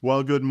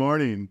Well, good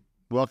morning.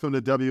 Welcome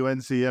to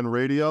WNCN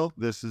Radio.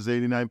 This is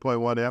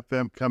 89.1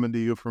 FM coming to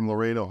you from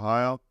Lorain,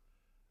 Ohio.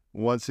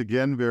 Once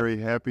again, very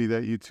happy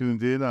that you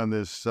tuned in on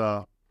this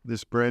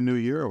brand new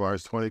year of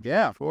ours, 2024.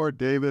 Yeah.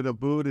 David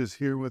Aboud is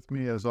here with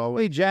me as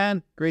always. Hey,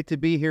 John. Great to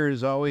be here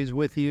as always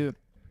with you.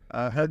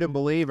 Hard to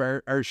believe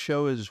our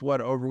show is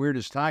over. We were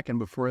just talking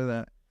before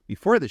the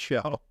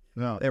show.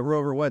 No. That we're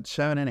over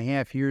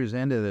 7.5 years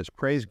into this.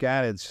 Praise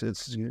God,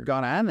 it's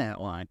gone on that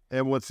line.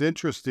 And what's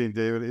interesting,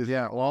 David, is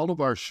all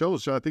of our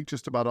shows, I think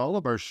just about all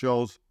of our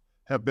shows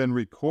have been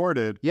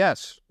recorded.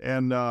 Yes.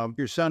 And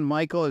your son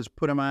Michael has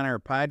put them on our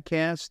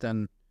podcast,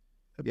 and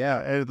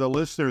and the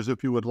listeners,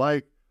 if you would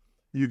like,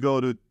 you go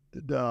to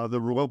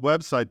the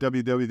website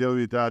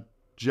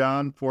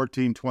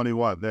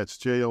www.john1421. That's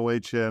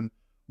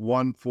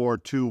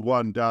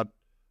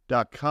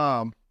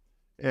JOHN1421.com.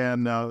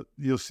 And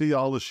you'll see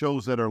all the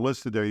shows that are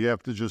listed there. You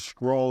have to just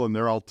scroll, and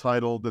they're all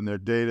titled, and they're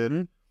dated.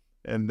 Mm-hmm.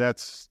 And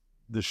that's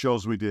the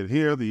shows we did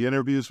here, the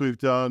interviews we've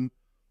done,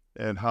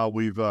 and how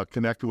we've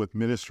connected with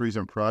ministries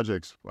and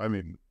projects, I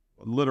mean,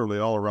 literally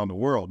all around the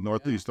world,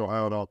 Northeast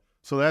Ohio and all.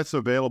 So that's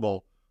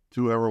available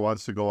to whoever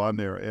wants to go on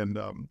there. And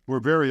we're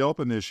very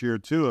open this year,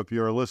 too. If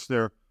you're a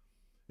listener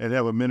and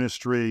have a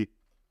ministry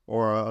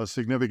or a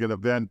significant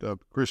event, a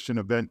Christian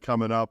event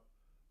coming up,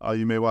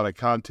 you may want to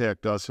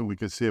contact us, and we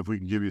can see if we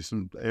can give you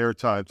some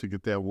airtime to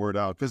get that word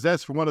out. Because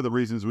that's one of the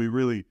reasons we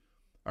really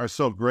are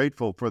so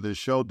grateful for this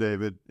show,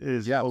 David,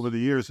 is over the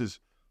years is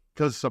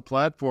because it's a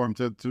platform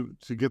to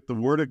get the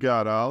word of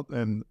God out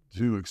and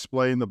to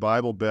explain the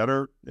Bible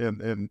better,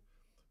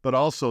 but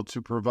also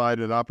to provide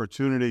an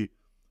opportunity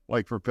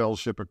like for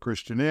Fellowship of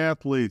Christian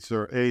Athletes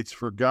or AIDS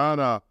for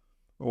Ghana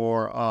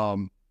or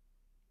on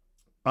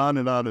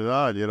and on and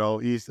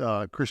on, East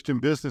Christian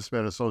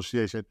Businessmen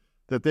Association,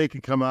 that they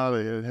can come out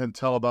and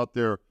tell about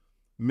their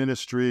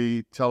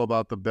ministry, tell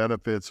about the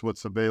benefits,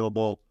 what's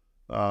available.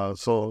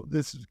 So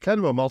this is kind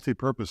of a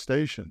multi-purpose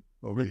station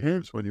over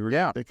here when you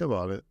really think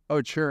about it. Oh,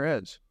 it sure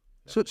is.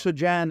 So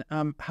John,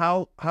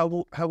 how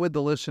would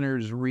the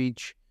listeners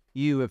reach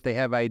you if they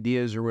have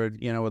ideas or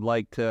would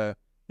like to,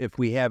 if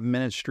we have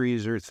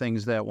ministries or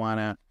things that want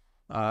to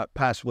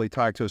possibly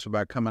talk to us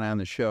about coming on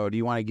the show? Do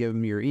you want to give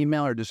them your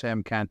email or just have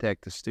them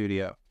contact the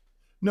studio?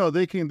 No,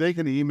 they can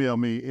email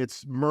me.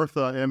 It's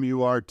Murtha,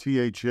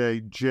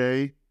 M-U-R-T-H-A,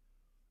 J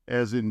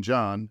as in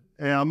John,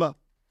 M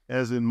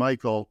as in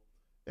Michael,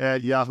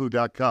 at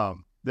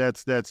yahoo.com.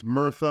 That's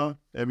Murtha,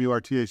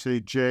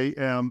 M-U-R-T-H-A,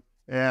 J-M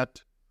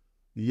at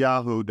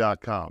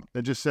yahoo.com.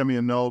 And just send me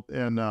a note,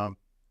 and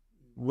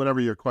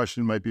whatever your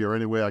question might be or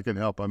any way I can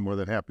help, I'm more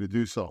than happy to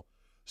do so.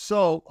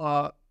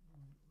 So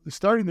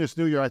starting this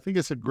new year, I think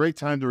it's a great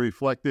time to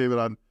reflect, David,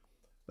 on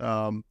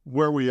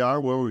where we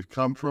are, where we've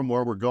come from,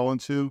 where we're going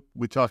to.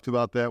 We talked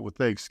about that with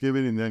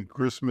Thanksgiving and then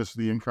Christmas,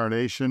 the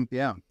Incarnation.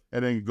 Yeah.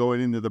 And then going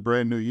into the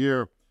brand new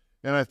year.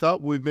 And I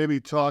thought we'd maybe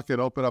talk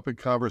and open up a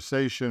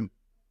conversation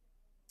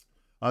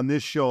on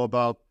this show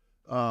about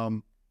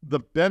the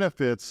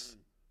benefits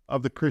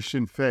of the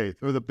Christian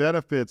faith, or the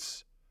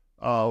benefits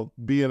of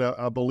being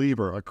a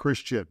believer, a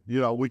Christian.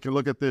 We can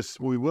look at this,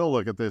 we will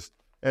look at this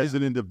as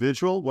an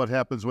individual, what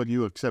happens when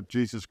you accept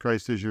Jesus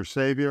Christ as your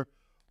Savior,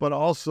 but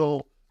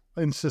also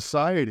in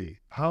society,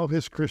 how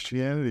his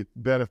Christianity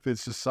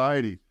benefits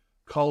society,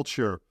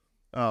 culture,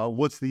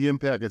 what's the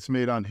impact it's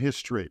made on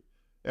history.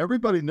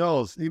 Everybody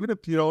knows, even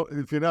if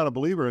you're not a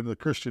believer in the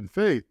Christian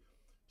faith,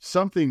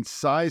 something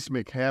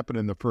seismic happened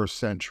in the first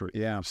century.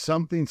 Yeah.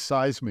 Something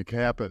seismic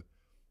happened,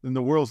 and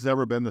the world's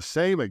never been the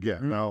same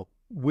again. Mm-hmm. Now,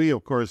 we,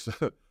 of course,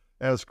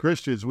 as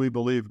Christians, we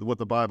believe what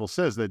the Bible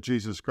says, that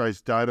Jesus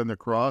Christ died on the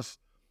cross,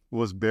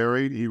 was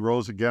buried, he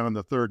rose again on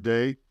the third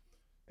day,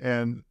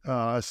 and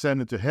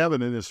ascended to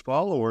heaven. And his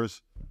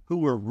followers, who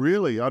were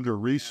really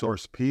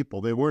under-resourced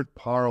people, they weren't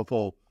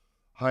powerful,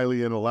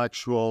 highly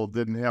intellectual,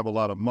 didn't have a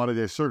lot of money.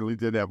 They certainly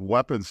didn't have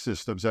weapon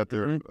systems at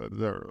their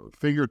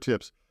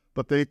fingertips.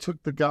 But they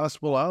took the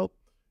gospel out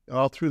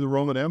all through the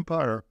Roman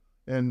Empire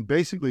and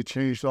basically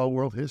changed all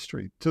world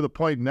history, to the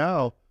point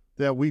now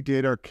that we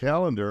date our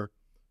calendar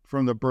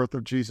from the birth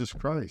of Jesus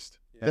Christ.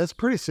 Yes. That's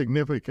pretty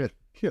significant.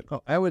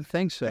 I would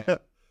think so.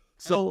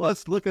 So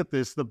let's look at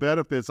this, the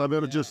benefits. I'm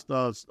going to just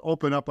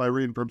open up by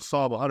reading from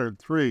Psalm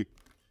 103.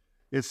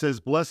 It says,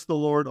 "Bless the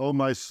Lord, O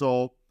my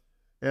soul,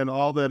 and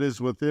all that is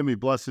within me.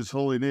 Bless his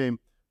holy name.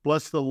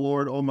 Bless the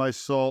Lord, O my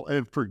soul,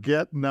 and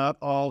forget not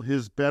all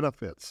his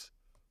benefits."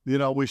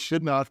 We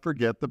should not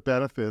forget the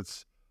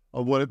benefits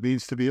of what it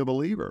means to be a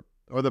believer,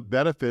 or the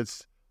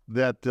benefits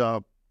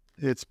that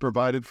it's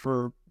provided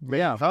for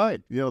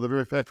mankind. The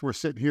very fact we're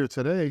sitting here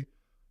today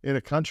in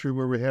a country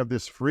where we have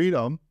this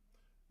freedom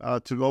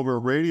to over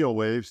radio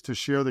waves to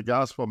share the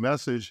gospel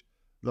message,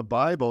 the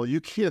Bible. You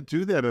can't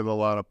do that in a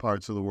lot of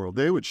parts of the world.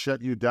 They would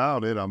shut you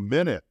down in a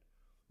minute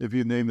if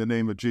you name the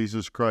name of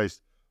Jesus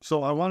Christ.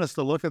 So I want us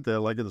to look at that,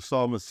 like the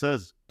psalmist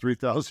says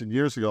 3,000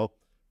 years ago,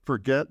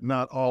 forget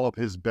not all of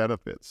his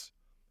benefits.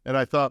 And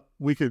I thought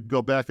we could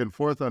go back and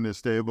forth on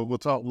this, Dave, but we'll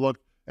look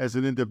as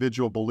an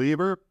individual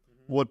believer.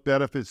 What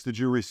benefits did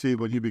you receive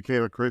when you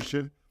became a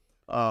Christian?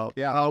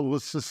 How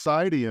was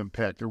society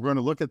impacted? We're going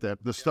to look at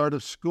that. The start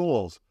of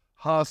schools,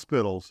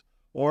 hospitals,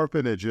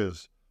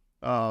 orphanages,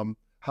 how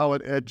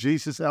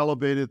Jesus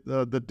elevated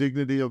the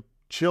dignity of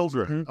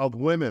children, of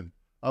women,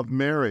 of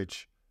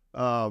marriage.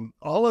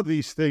 All of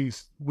these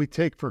things we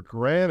take for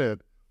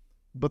granted,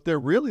 but they're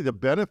really the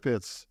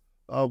benefits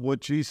of what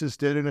Jesus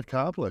did and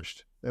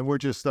accomplished. And we're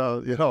just,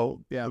 the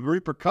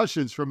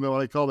repercussions from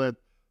what I call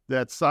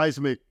that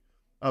seismic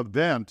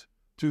event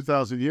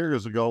 2,000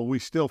 years ago, we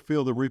still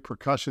feel the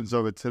repercussions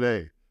of it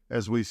today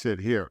as we sit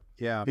here.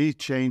 Yeah. He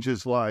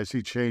changes lives.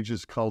 He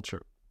changes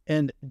culture.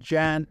 And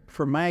John,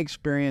 from my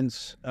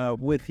experience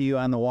with you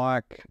on the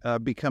walk,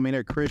 becoming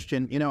a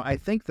Christian, I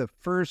think the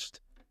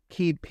first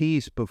key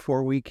piece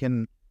before we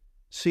can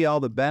see all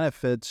the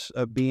benefits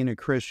of being a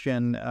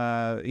Christian,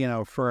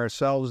 for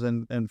ourselves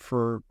and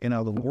for,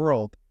 the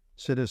world,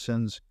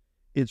 citizens,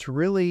 it's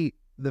really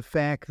the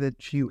fact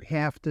that you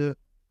have to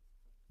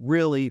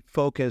really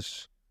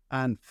focus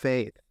on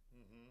faith.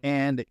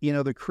 And,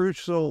 the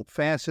crucial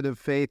facet of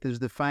faith is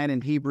defined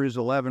in Hebrews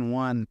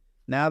 11:1.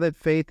 Now that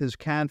faith is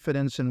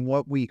confidence in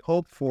what we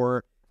hope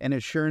for and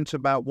assurance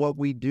about what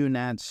we do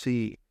not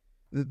see.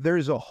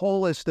 There's a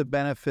whole list of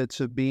benefits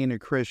of being a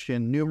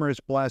Christian, numerous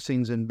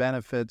blessings and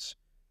benefits,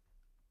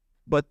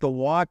 but the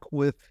walk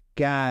with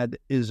God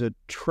is a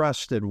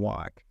trusted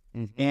walk.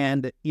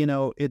 And,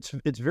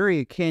 it's very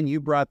akin. You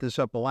brought this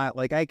up a lot.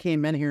 Like I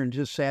came in here and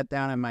just sat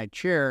down in my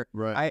chair.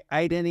 Right.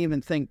 I didn't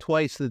even think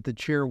twice that the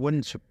chair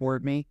wouldn't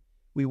support me.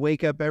 We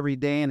wake up every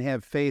day and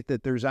have faith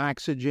that there's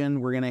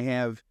oxygen. We're going to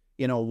have,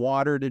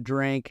 water to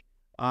drink.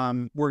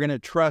 We're going to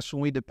trust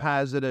when we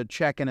deposit a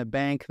check in a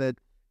bank that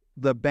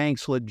the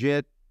bank's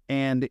legit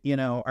and,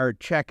 our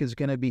check is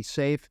going to be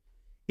safe.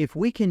 If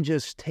we can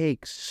just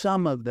take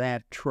some of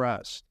that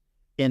trust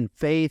in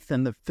faith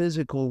in the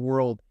physical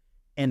world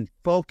and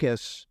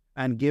focus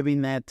on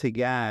giving that to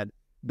God,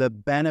 the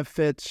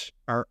benefits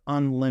are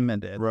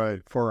unlimited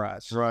for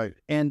us. Right.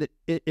 And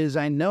as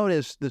I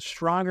notice, the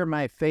stronger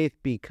my faith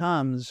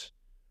becomes,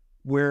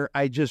 where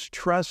I just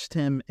trust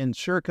him in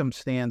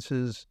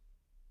circumstances,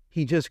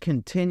 he just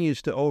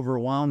continues to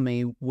overwhelm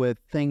me with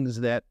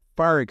things that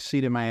far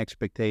exceeded my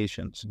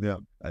expectations. Yeah.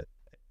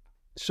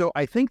 So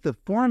I think the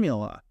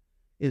formula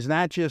is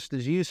not just,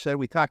 as you said,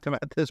 we talked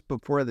about this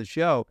before the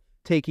show,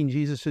 taking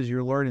Jesus as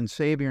your Lord and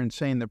Savior and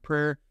saying the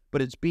prayer,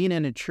 but it's being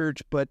in a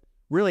church. But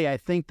really, I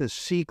think the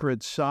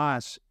secret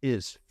sauce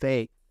is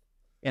faith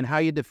and how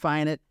you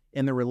define it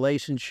in the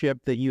relationship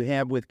that you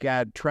have with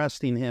God,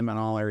 trusting him in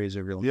all areas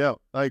of your life. Yeah,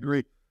 I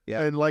agree.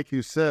 Yeah. And like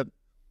you said,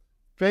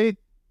 faith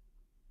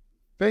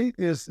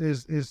is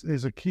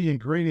a key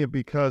ingredient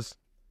because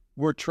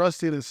we're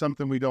trusting in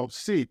something we don't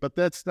see, but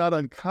that's not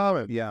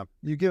uncommon. Yeah.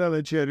 You get on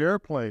a jet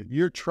airplane,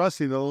 you're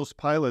trusting that those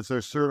pilots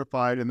are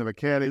certified and the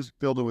mechanics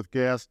filled it with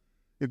gas.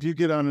 If you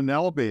get on an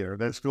elevator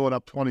that's going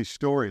up 20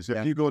 stories,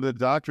 if you go to the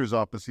doctor's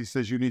office, he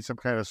says you need some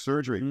kind of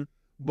surgery.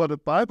 But the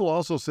Bible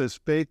also says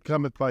faith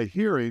cometh by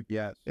hearing,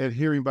 and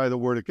hearing by the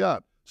word of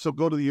God. So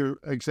go to your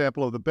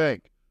example of the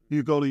bank.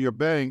 You go to your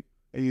bank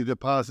and you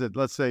deposit,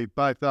 let's say,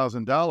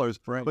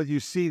 $5,000, but you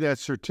see that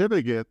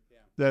certificate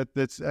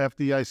that's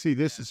FDIC.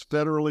 This is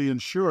federally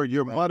insured.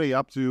 Your money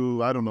up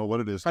to, I don't know what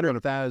it is,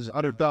 100,000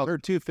 or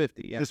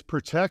 250. Is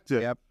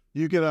protected. Yep.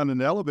 You get on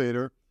an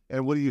elevator,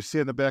 and what do you see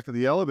in the back of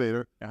the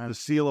elevator? The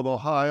seal of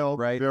Ohio,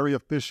 very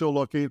official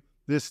looking.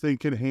 This thing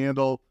can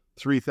handle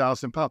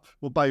 3,000 pounds.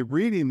 Well, by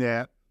reading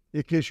that,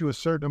 it gives you a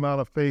certain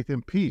amount of faith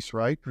and peace,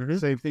 right?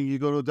 Same thing, you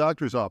go to a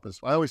doctor's office.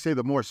 I always say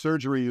the more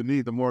surgery you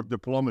need, the more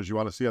diplomas you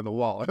want to see on the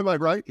wall. Am I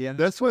right? Yeah.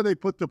 That's why they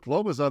put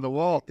diplomas on the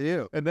wall.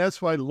 Ew. And that's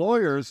why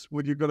lawyers,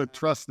 when you're going to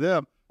trust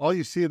them, all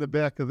you see in the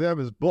back of them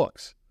is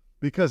books.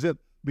 Because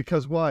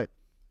why?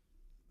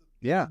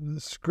 Yeah. The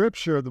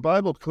scripture, the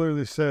Bible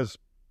clearly says,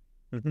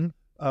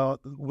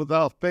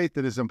 without faith,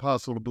 it is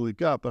impossible to believe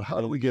God. But how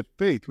do we get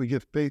faith? We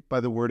get faith by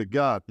the word of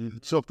God.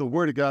 So if the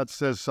word of God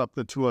says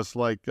something to us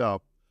like,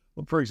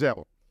 for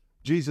example,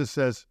 Jesus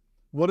says,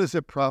 what does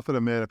it profit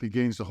a man if he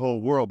gains the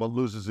whole world but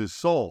loses his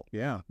soul?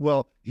 Yeah.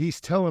 Well, he's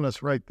telling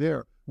us right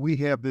there, we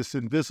have this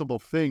invisible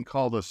thing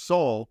called a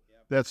soul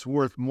that's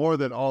worth more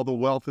than all the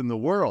wealth in the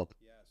world.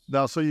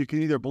 Now, so you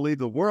can either believe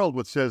the world,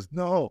 which says,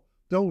 no,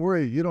 don't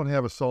worry, you don't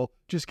have a soul.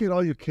 Just get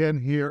all you can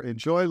here.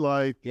 Enjoy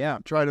life. Yeah.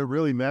 Try to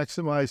really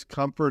maximize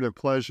comfort and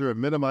pleasure and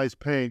minimize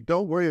pain.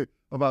 Don't worry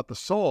about the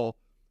soul.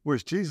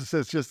 Whereas Jesus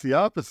says just the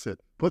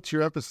opposite. Puts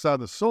your emphasis on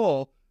the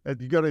soul, and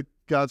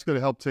God's going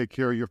to help take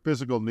care of your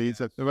physical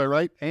needs. Am I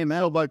right?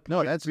 Amen. So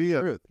no, that's the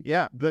truth.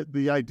 Yeah.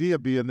 The idea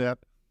being that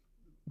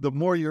the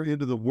more you're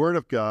into the Word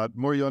of God, the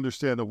more you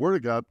understand the Word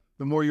of God,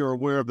 the more you're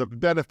aware of the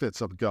benefits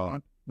of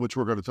God, which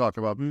we're going to talk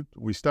about.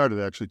 We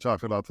started actually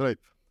talking about today.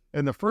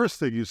 And the first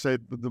thing you say,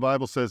 the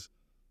Bible says,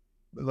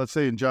 let's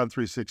say in John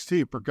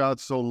 3:16, for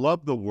God so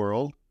loved the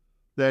world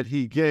that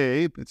he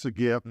gave, it's a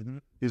gift,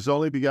 his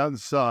only begotten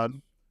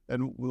Son.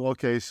 And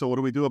okay, so what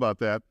do we do about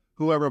that?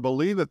 Whoever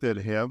believeth in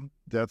him,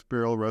 death,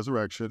 burial,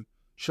 resurrection,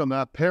 shall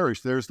not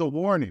perish. There's the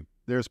warning.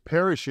 There's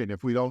perishing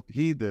if we don't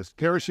heed this.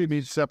 Perishing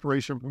means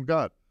separation from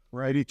God,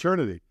 right?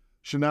 Eternity.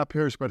 should not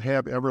perish but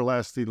have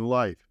everlasting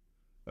life.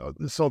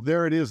 So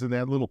there it is in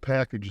that little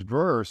packaged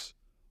verse,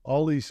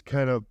 all these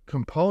kind of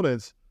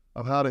components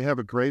of how to have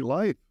a great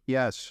life.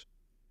 Yes.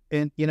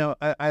 And,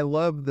 I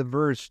love the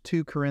verse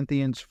 2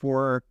 Corinthians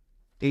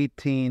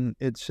 4:18.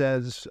 It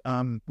says,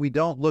 we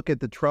don't look at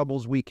the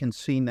troubles we can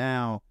see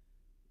now.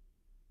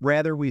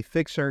 Rather, we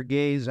fix our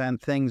gaze on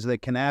things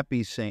that cannot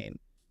be seen.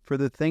 For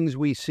the things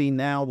we see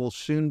now will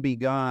soon be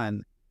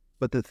gone,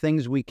 but the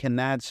things we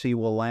cannot see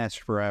will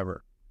last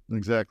forever.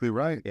 Exactly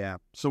right. Yeah.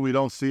 So we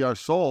don't see our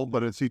soul,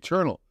 but it's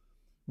eternal.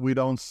 We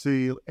don't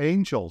see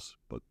angels,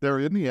 but they're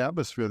in the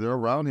atmosphere. They're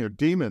around here.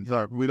 Demons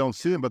are. We don't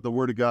see them, but the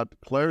Word of God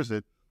declares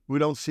it. We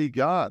don't see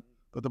God,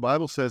 but the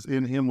Bible says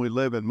in Him we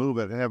live and move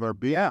and have our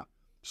being. Yeah.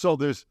 So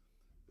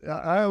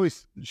I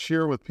always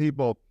share with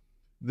people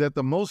that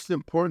the most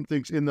important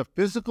things in the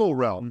physical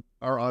realm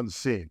are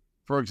unseen.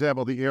 For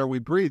example, the air we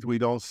breathe, we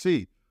don't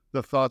see.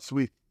 The thoughts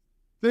we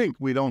think,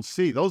 we don't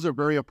see. Those are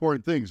very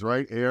important things,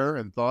 right? Air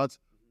and thoughts.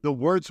 The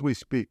words we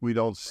speak, we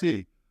don't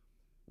see.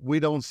 We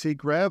don't see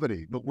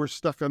gravity, but we're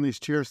stuck on these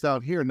chairs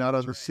down here, not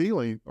on the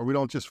ceiling, or we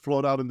don't just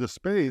float out into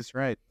space.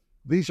 Right.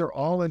 These are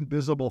all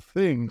invisible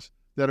things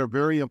that are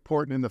very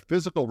important in the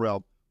physical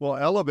realm. We'll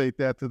elevate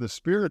that to the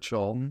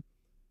spiritual. Mm-hmm.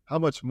 How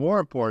much more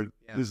important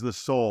is the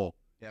soul,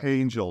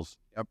 angels,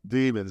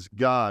 demons,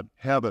 God,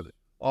 heaven,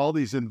 all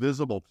these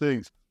invisible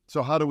things.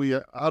 So how do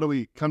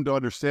we come to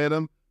understand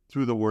them?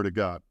 Through the Word of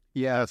God.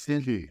 Yeah, that's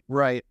the key.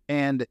 Right.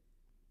 And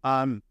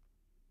 1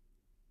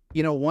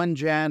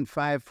 John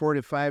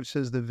 5:4-5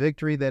 says, the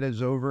victory that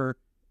is over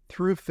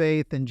through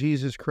faith in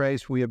Jesus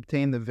Christ, we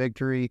obtain the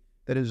victory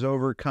that has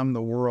overcome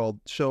the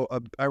world. So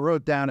I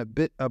wrote down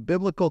a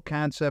biblical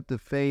concept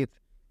of faith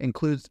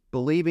includes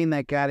believing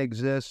that God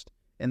exists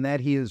and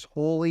that He is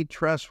wholly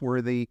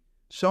trustworthy,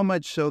 so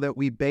much so that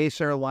we base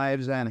our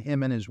lives on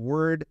Him and His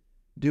Word,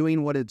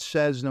 doing what it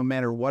says no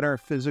matter what our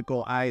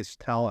physical eyes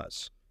tell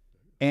us.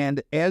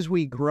 And as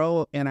we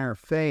grow in our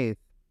faith,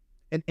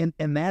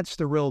 and that's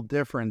the real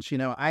difference.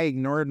 I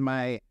ignored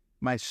my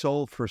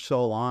soul for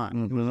so long.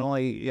 Mm-hmm. It was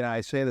only,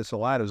 I say this a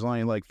lot, it was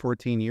only like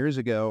 14 years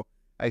ago,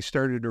 I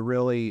started to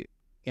really,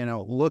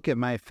 look at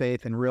my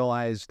faith and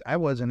realized I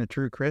wasn't a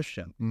true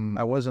Christian. Mm.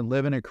 I wasn't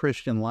living a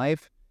Christian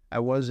life. I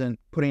wasn't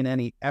putting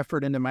any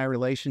effort into my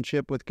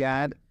relationship with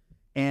God.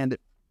 And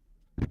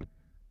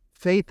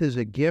faith is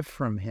a gift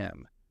from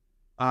Him.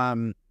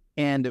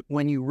 And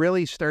when you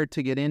really start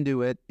to get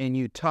into it and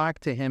you talk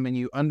to Him and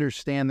you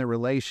understand the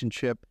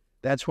relationship,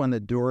 that's when the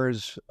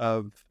doors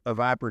of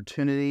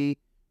opportunity,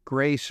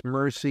 grace,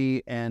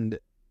 mercy, and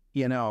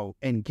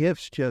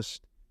gifts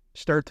just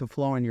start to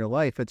flow in your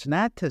life. It's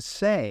not to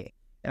say,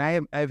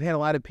 and I've had a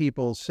lot of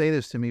people say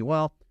this to me,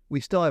 well, we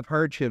still have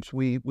hardships.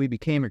 We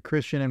became a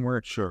Christian and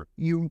we're sure.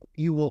 You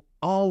will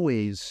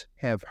always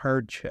have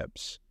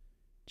hardships.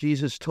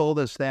 Jesus told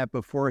us that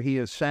before He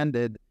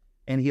ascended,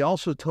 and He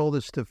also told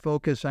us to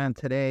focus on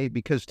today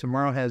because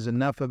tomorrow has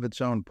enough of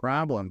its own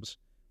problems.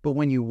 But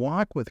when you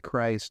walk with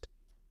Christ,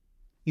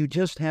 you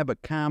just have a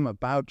calm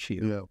about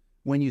you. Yeah.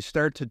 When you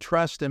start to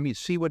trust Him, you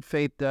see what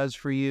faith does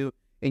for you,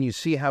 and you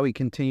see how He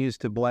continues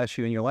to bless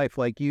you in your life.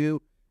 Like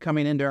you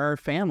coming into our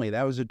family,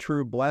 that was a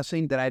true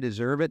blessing. Did I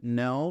deserve it?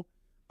 No.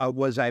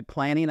 Was I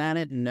planning on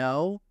it?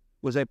 No.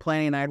 Was I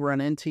planning I'd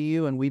run into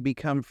you and we'd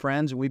become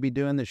friends and we'd be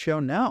doing the show?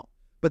 No.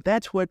 But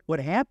that's what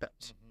happens.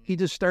 Mm-hmm. He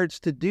just starts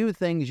to do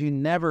things you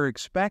never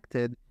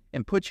expected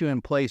and put you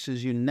in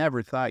places you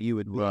never thought you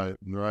would be.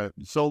 Right.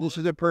 So this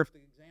is a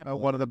perfect example.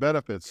 One of the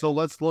benefits. So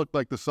let's look,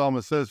 like the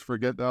psalmist says,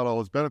 forget not all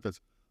His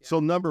benefits. Yeah. So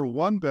number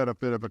one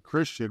benefit of a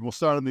Christian, we'll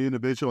start on the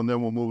individual and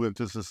then we'll move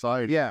into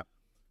society. Yeah.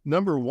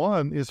 Number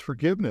one is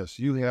forgiveness.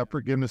 You have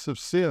forgiveness of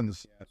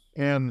sins. Yes.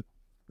 And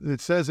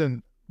it says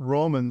in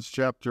Romans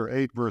chapter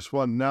 8, verse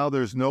 1, now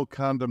there's no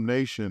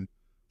condemnation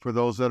for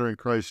those that are in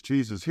Christ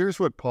Jesus. Here's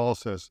what Paul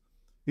says.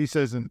 He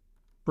says in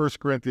 1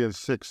 Corinthians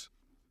 6,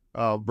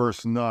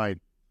 verse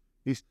 9,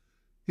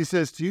 he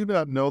says, do you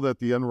not know that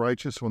the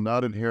unrighteous will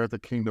not inherit the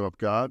kingdom of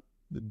God?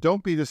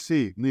 Don't be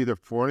deceived. Neither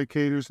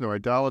fornicators, nor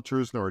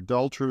idolaters, nor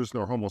adulterers,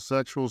 nor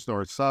homosexuals,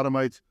 nor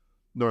sodomites,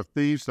 nor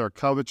thieves, nor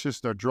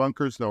covetous, nor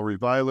drunkards, nor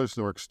revilers,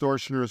 nor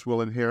extortioners will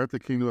inherit the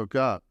kingdom of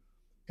God.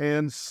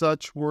 And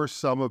such were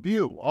some of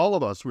you. All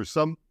of us were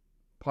some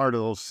part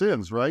of those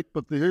sins, right?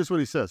 But here's what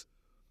he says.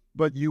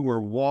 But you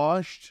were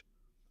washed,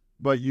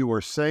 but you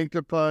were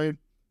sanctified,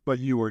 but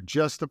you were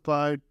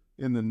justified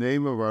in the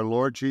name of our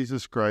Lord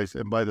Jesus Christ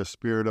and by the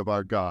Spirit of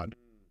our God.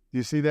 Do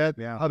you see that?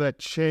 Yeah. How that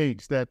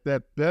changed, that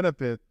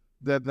benefit,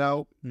 that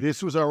now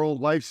this was our old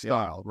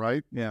lifestyle,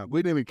 right? Yeah. We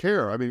didn't even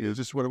care. I mean, it was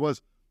just what it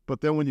was.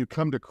 But then when you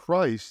come to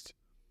Christ,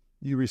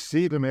 you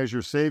receive Him as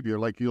your Savior,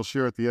 like you'll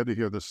share at the end of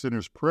here, the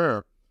sinner's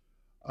prayer.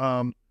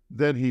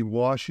 Then He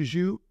washes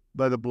you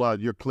by the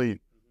blood. You're clean.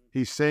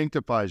 He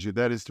sanctifies you.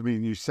 That is to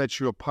mean He sets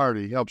you apart.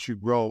 He helps you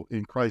grow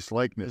in Christ's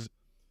likeness.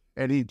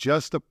 And He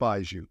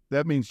justifies you.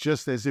 That means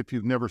just as if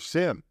you've never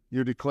sinned.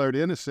 You're declared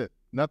innocent.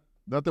 Not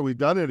that we've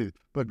done anything,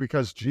 but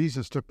because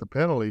Jesus took the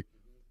penalty.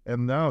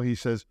 And now He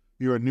says,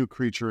 you're a new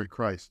creature in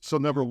Christ. So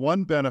number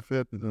one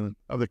benefit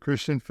of the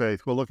Christian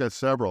faith, we'll look at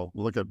several,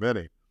 we'll look at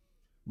many,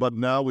 but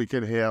now we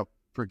can have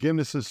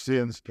forgiveness of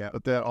sins,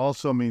 but that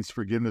also means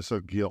forgiveness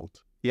of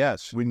guilt.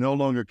 Yes. We no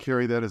longer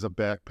carry that as a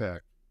backpack.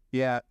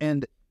 Yeah,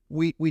 and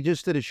we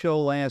just did a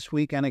show last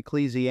week on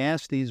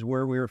Ecclesiastes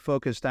where we were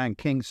focused on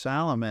King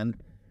Solomon,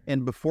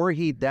 and before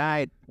he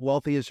died,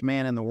 wealthiest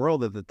man in the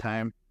world at the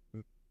time,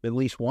 at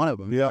least one of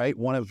them, right?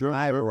 One of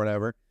five or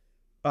whatever.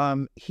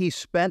 He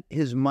spent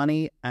his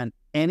money on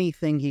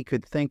anything he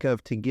could think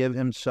of to give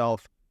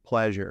himself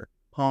pleasure.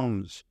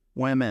 Homes,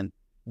 women,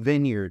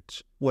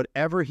 vineyards,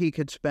 whatever he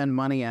could spend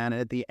money on.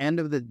 And at the end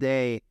of the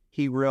day,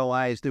 he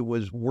realized it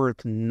was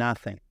worth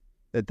nothing,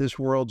 that this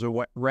world's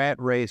a rat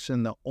race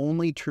and the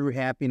only true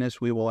happiness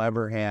we will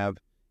ever have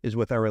is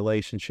with our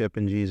relationship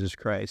in Jesus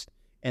Christ.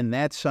 And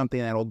that's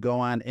something that will go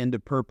on into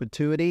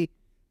perpetuity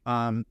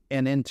and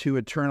into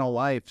eternal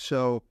life.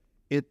 So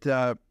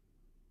the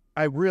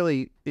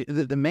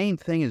main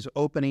thing is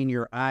opening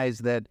your eyes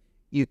that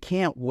you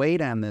can't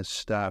wait on this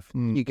stuff.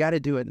 You got to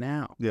do it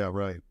now. Yeah,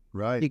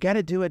 right. You got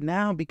to do it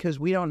now because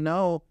we don't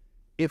know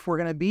if we're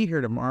going to be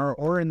here tomorrow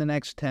or in the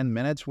next 10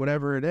 minutes,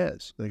 whatever it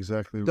is.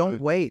 Exactly. Don't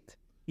wait.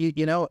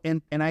 You know,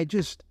 and I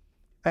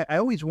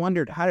always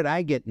wondered, how did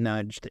I get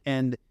nudged?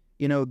 And,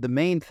 you know, the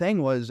main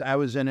thing was I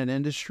was in an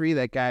industry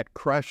that got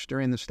crushed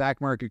during the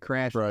stock market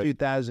crash in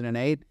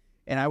 2008,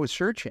 and I was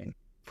searching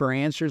for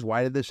answers.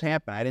 Why did this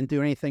happen? I didn't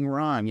do anything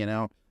wrong, you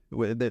know.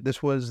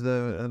 This was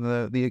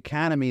the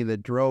economy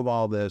that drove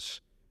all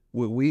this.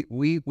 We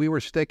were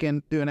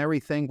doing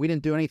everything. We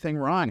didn't do anything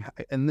wrong,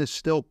 and this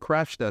still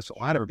crushed us. A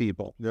lot of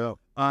people. Yeah.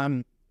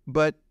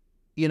 But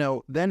you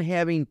know, then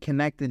having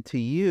connected to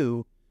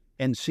you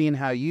and seeing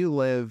how you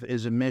live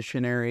as a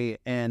missionary,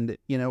 and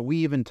you know, we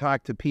even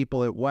talked to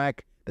people at WEC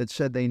that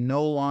said they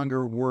no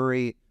longer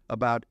worry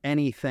about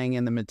anything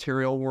in the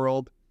material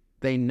world.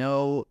 They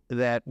know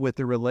that with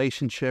the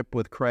relationship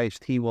with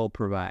Christ, He will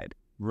provide.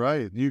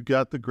 Right. You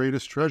got the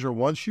greatest treasure.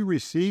 Once you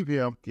receive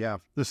Him,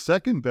 the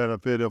second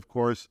benefit, of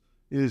course,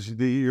 is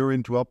that you're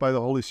indwelt by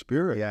the Holy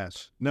Spirit.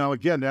 Yes. Now,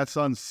 again, that's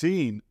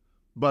unseen,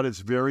 but it's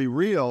very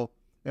real.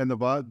 And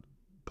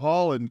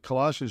Paul in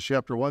Colossians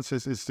chapter 1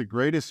 says it's the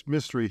greatest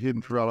mystery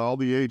hidden throughout all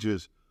the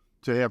ages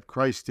to have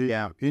Christ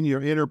in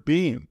your inner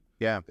being.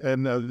 Yeah.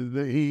 And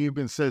he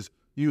even says,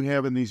 you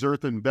have in these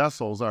earthen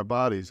vessels, our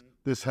bodies,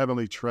 this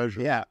heavenly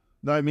treasure. Yeah.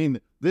 Now, I mean,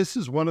 this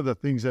is one of the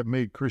things that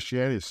made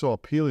Christianity so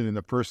appealing in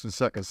the first and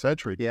second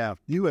century. Yeah.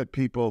 You had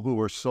people who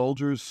were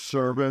soldiers,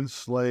 servants,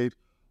 slaves,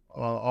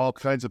 all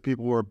kinds of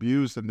people were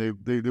abused, and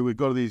they would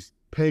go to these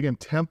pagan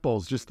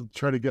temples just to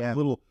try to get a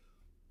little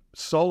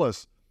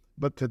solace.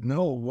 But to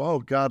know, whoa,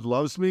 God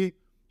loves me.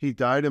 He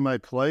died in my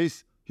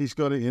place. He's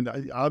going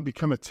to, I'll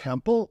become a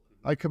temple.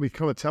 I can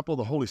become a temple of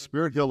the Holy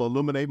Spirit. He'll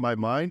illuminate my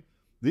mind.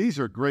 These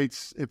are great,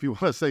 if you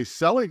want to say,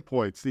 selling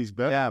points, these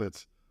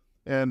benefits.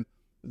 And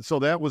so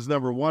that was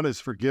number one, is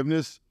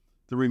forgiveness,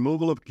 the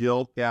removal of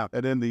guilt, and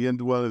then the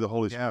indwelling of the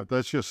Holy Spirit.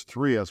 That's just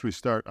three as we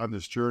start on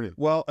this journey.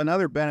 Well,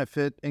 another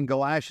benefit in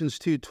Galatians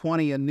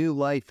 2:20, a new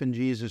life in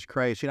Jesus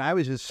Christ. You know, I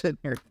was just sitting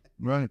here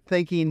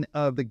thinking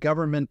of the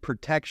government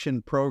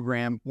protection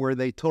program where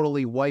they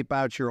totally wipe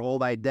out your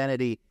old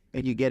identity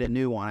and you get a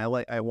new one.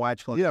 I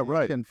watch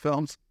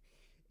films.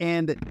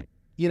 And,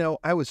 you know,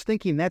 I was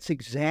thinking that's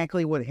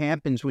exactly what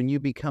happens when you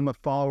become a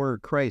follower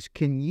of Christ.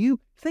 Can you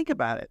think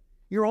about it?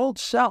 Your old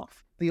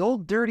self, the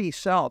old dirty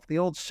self, the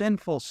old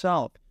sinful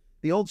self,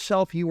 the old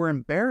self you were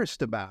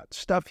embarrassed about,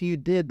 stuff you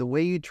did, the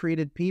way you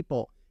treated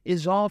people,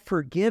 is all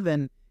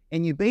forgiven.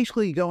 And you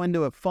basically go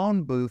into a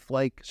phone booth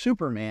like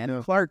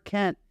Superman, Clark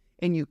Kent,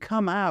 and you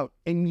come out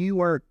and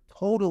you are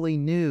totally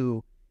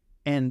new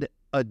and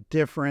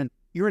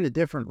you're in a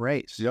different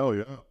race.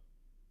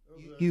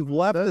 You've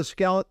left the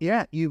skeleton.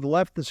 Yeah, you've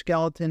left the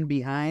skeleton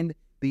behind,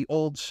 the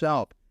old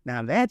self.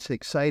 Now that's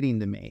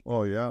exciting to me.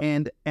 Oh yeah.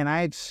 And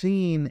I've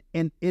seen,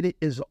 and it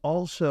is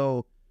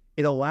also,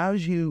 it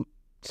allows you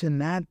to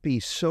not be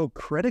so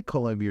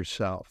critical of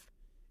yourself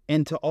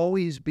and to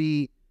always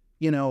be,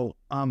 you know,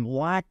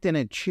 locked in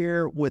a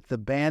chair with the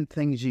bad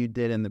things you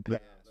did in the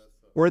past,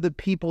 or the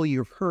people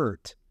you've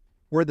hurt,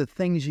 or the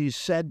things you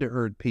said to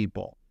hurt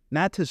people.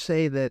 Not to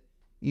say that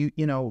you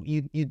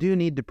do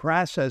need to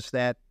process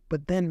that,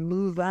 but then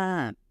move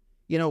on.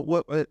 You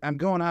know, I'm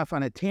going off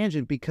on a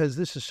tangent because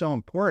this is so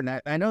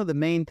important. I know the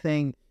main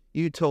thing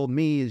you told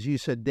me is you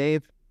said,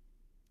 Dave,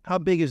 how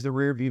big is the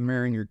rear view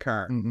mirror in your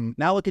car? Mm-hmm.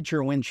 Now look at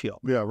your windshield.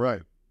 Yeah,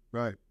 right.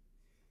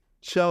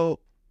 So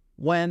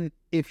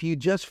if you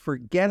just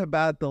forget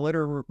about the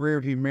literal rear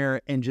view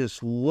mirror and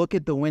just look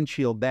at the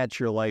windshield, that's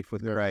your life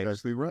with Christ.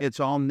 Exactly right. It's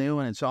all new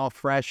and it's all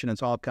fresh and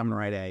it's all coming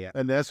right at you.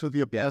 And that's what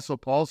the Apostle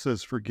Paul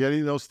says,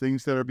 forgetting those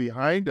things that are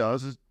behind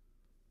us,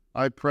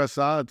 I press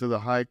on to the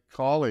high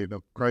calling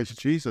of Christ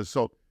Jesus.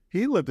 So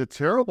he lived a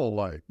terrible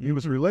life. He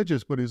was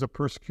religious, but he was a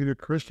persecuted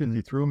Christian.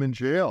 He threw him in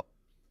jail.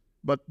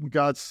 But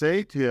God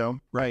saved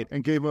him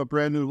and gave him a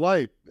brand new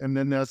life. And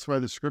then that's why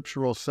the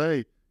scripture will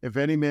say, if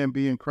any man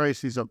be in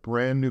Christ, he's a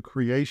brand new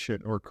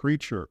creation or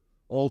creature.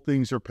 All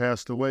things are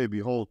passed away.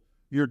 Behold,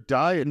 Your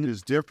diet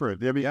is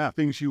different. I mean,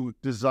 things you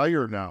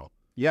desire now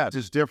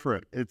is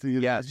different.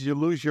 You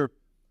lose your...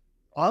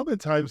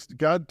 Oftentimes,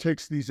 God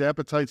takes these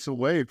appetites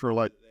away for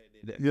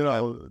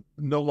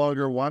no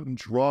longer wanting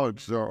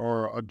drugs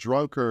or a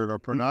drunkard or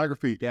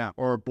pornography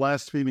or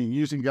blaspheming,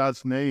 using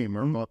God's name.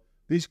 Or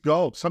these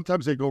go.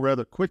 Sometimes they go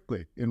rather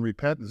quickly in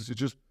repentance.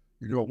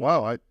 You go,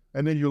 wow.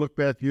 And then you look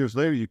back years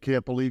later, you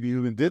can't believe you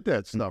even did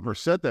that stuff or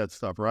said that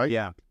stuff, right?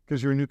 Yeah.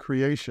 Because you're a new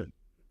creation.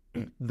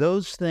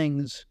 Those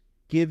things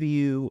give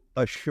you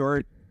a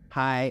short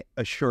high,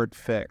 a short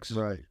fix.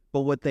 Right.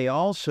 But what they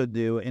also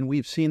do, and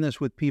we've seen this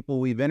with people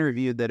we've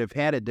interviewed that have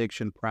had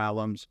addiction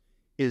problems,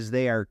 is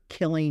they are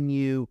killing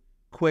you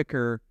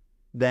quicker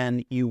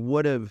than you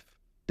would have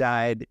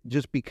died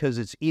just because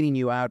it's eating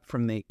you out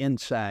from the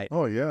inside.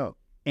 Oh, yeah.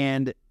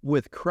 And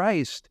with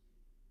Christ,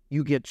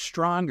 you get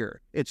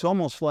stronger. It's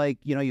almost like,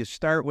 you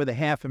start with a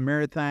half a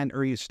marathon,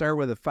 or you start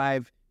with a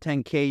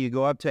 5-10K, you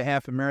go up to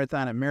a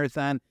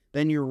marathon,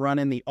 then you're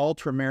running the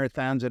ultra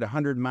marathons at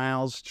 100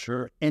 miles.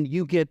 Sure. And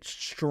you get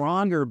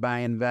stronger by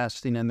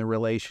investing in the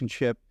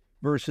relationship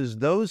versus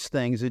those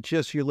things. It's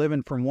just you're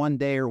living from one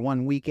day or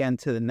one weekend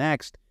to the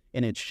next,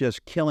 and it's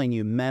just killing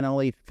you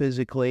mentally,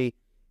 physically.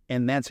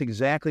 And that's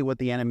exactly what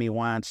the enemy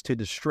wants, to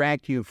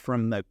distract you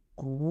from the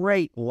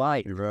great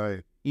life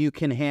you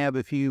can have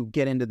if you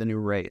get into the new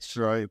race.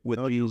 Right.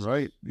 You're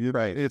right.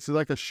 Right. It's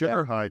like a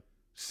sugar high.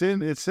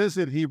 Sin, it says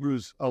in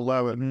Hebrews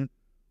 11,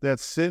 that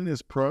sin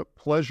is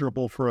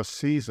pleasurable for a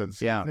season.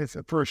 Yeah. It's,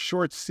 for a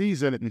short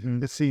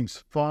season, it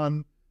seems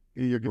fun.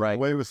 You're getting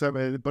away with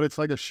something, but it's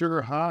like a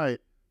sugar high.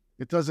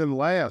 It doesn't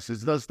last.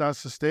 It's not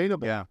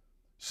sustainable. Yeah.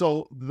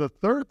 So the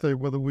third thing,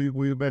 whether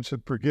we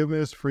mentioned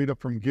forgiveness, freedom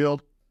from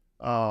guilt,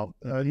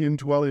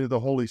 indwelling of the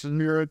Holy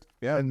Spirit,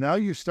 and now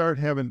you start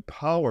having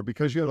power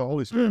because you have the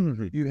Holy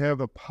Spirit. You have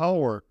the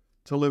power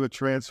to live a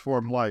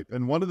transformed life.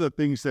 And one of the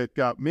things that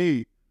got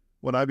me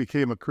when I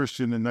became a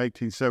Christian in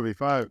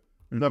 1975,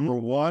 number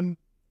one,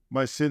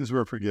 my sins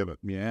were forgiven.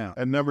 Yeah.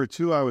 And number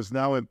two, I was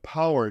now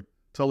empowered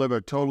to live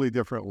a totally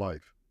different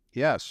life.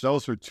 Yes.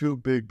 Those are two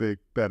big, big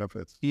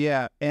benefits.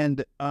 Yeah.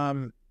 And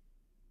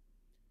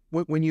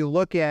when you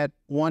look at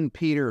 1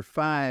 Peter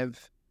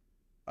 5,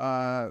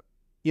 one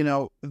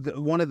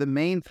of the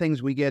main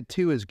things we get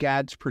to is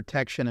God's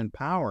protection and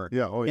power.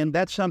 Yeah. Oh, yeah. And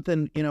that's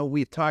something,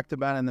 we've talked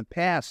about in the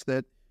past,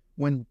 that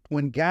when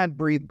God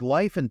breathed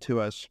life into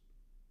us,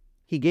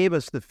 he gave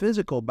us the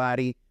physical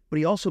body, but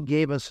he also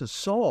gave us a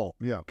soul.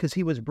 Yeah. Because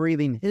he was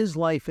breathing his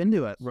life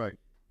into us. Right.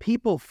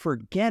 People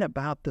forget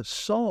about the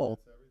soul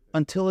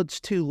until it's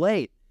too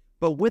late.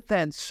 But with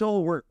that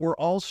soul, we're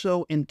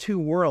also in two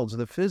worlds,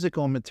 the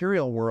physical and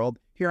material world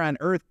here on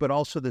earth, but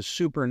also the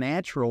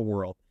supernatural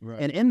world.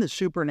 Right. And in the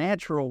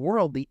supernatural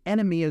world, the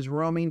enemy is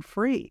roaming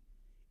free,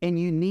 and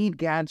you need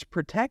God's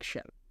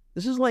protection.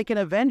 This is like an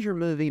Avenger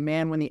movie,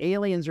 man, when the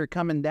aliens are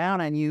coming down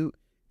on you,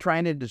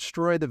 trying to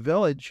destroy the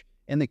village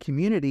and the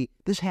community.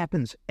 This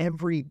happens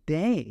every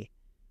day.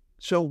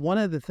 So one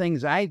of the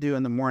things I do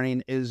in the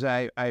morning is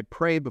I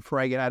pray before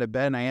I get out of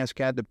bed, and I ask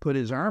God to put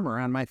his armor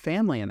on my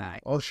family and I.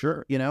 Oh,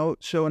 sure.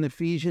 So in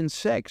Ephesians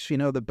 6,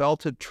 the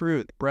belt of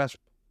truth,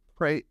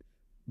 breastplate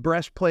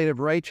of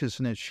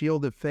righteousness,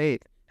 shield of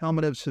faith,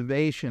 helmet of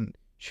salvation,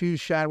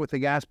 shoes shod with the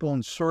gospel,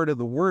 and sword of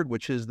the word,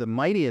 which is the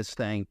mightiest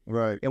thing.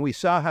 Right. And we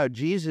saw how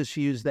Jesus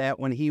used that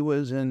when he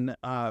was in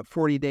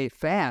 40-day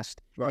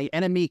fast. Right. The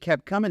enemy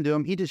kept coming to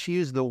him. He just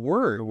used the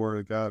word. The word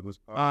of God was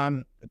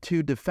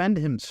to defend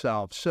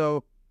himself.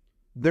 So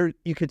there,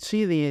 you could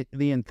see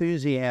the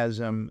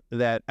enthusiasm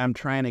that I'm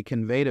trying to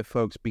convey to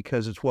folks,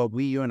 because it's what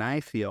you and I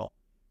feel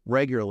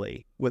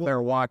regularly with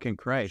our walk in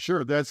Christ.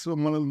 Sure, that's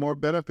one of the more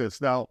benefits.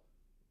 Now,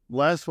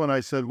 last one I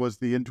said was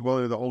the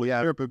indwelling of the Holy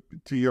Spirit, but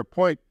to your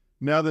point,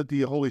 now that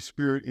the Holy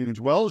Spirit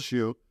indwells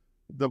you,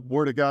 the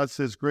Word of God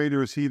says,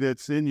 greater is he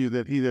that's in you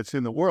than he that's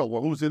in the world.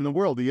 Well, who's in the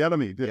world? The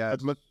enemy,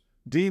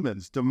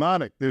 demons,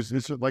 demonic. There's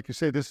this, like you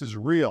say, this is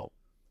real.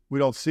 We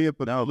don't see it,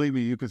 but believe me,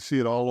 you can see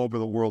it all over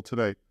the world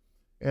today.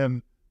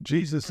 And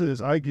Jesus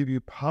says, I give you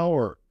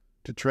power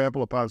to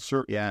trample upon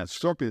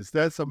scorpions.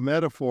 That's a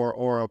metaphor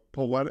or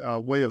a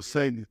way of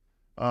saying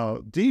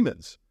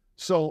demons.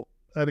 So,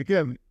 and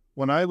again,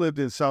 when I lived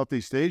in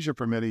Southeast Asia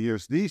for many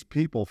years, these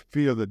people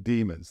fear the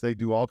demons. They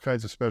do all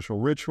kinds of special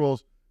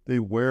rituals. They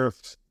wear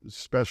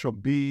special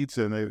beads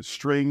and they have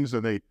strings,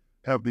 and they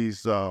have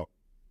these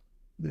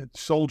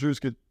soldiers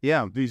get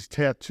these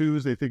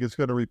tattoos. They think it's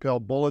going to repel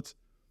bullets.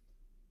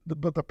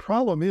 But the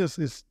problem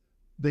is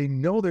they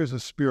know there's a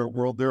spirit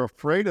world. They're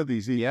afraid of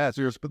these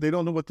spirits, but they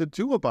don't know what to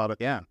do about it.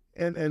 Yeah.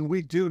 And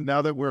we do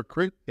now that we're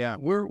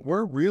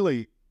we're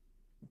really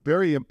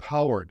very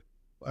empowered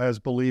as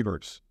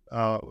believers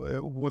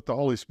with the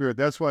Holy Spirit.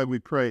 That's why we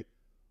pray,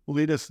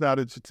 lead us not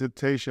into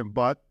temptation,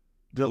 but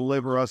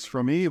deliver us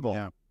from evil.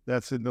 Yeah.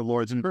 That's in the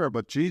Lord's Prayer.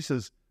 But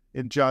Jesus,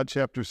 in John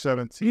chapter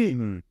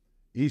 17,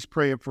 he's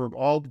praying for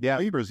all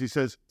believers. He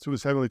says to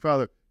his Heavenly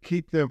Father,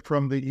 keep them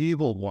from the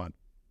evil one.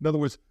 In other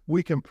words,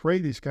 we can pray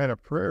these kind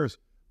of prayers,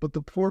 but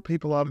the poor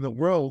people out in the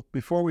world,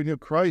 before we knew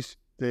Christ,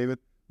 David,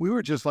 we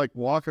were just like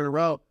walking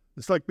around.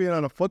 It's like being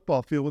on a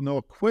football field with no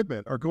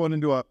equipment, or going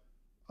into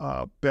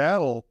a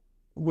battle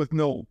with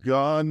no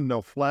gun,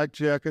 no flak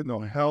jacket,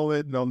 no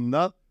helmet, no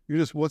nothing. You're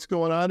just, what's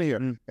going on here?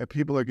 And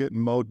people are getting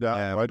mowed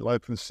down, right,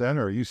 left and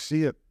center. You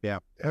see it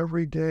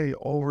every day,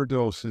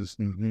 overdoses,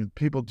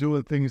 people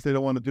doing things they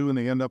don't want to do, and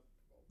they end up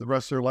the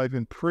rest of their life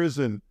in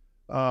prison.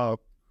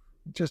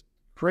 Just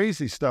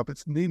crazy stuff.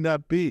 It need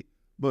not be.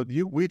 But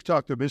we've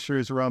talked to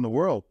missionaries around the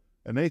world,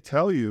 and they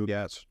tell you,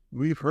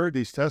 we've heard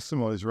these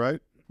testimonies, right?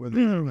 When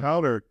they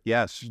encountered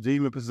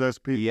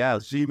demon-possessed people,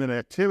 demon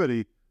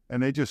activity,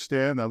 and they just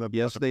stand on the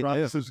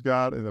promises of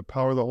God and the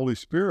power of the Holy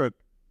Spirit.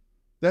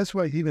 That's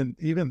why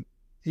even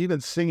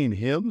singing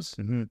hymns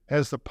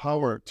has the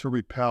power to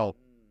repel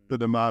the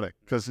demonic,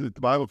 because the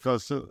Bible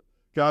says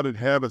God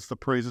inhabits the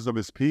praises of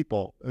his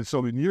people. And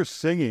so when you're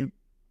singing,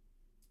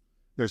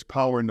 there's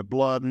power in the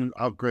blood,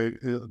 how great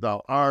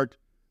thou art,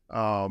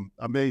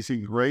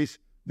 amazing grace.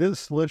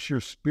 This lifts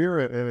your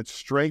spirit and it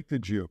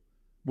strengthens you,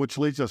 which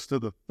leads us to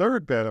the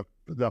third benefit.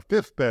 The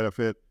fifth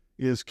benefit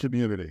is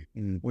community.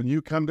 When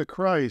you come to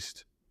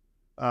Christ,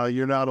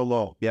 you're not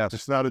alone.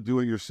 It's not a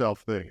do-it-yourself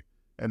thing.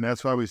 And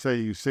that's why we say,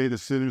 you say the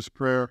sinner's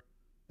prayer,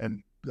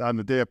 and on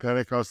the day of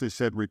Pentecost, they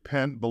said,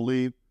 repent,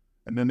 believe,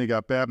 and then they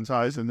got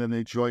baptized, and then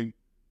they joined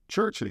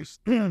churches,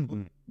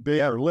 big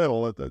or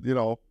little,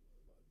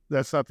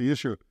 that's not the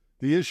issue.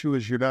 The issue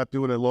is you're not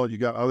doing it alone. You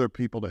got other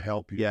people to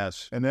help you.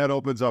 And that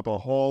opens up a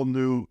whole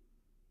new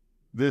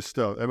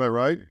vista. Am I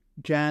right?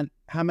 John,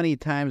 how many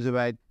times have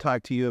I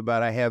talked to you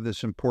about, I have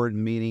this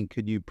important meeting,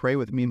 could you pray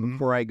with me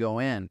before I go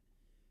in?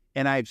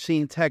 And I've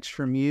seen texts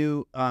from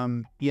you,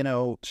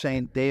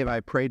 saying, Dave, I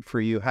prayed for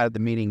you. How did the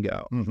meeting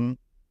go?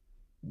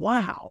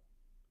 Wow.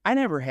 I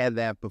never had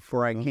that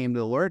before I came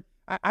to the Lord.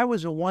 I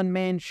was a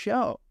one-man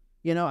show.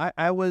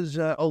 I was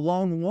a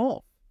lone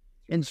wolf.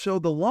 And so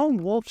the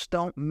lone wolves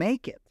don't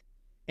make it.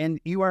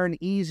 And you are an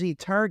easy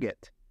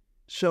target.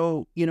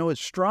 So, as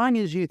strong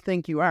as you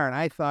think you are, and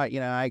I thought,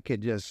 I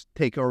could just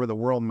take over the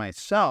world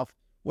myself.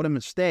 What a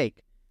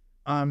mistake.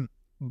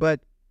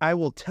 But I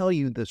will tell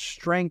you, the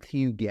strength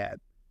you get,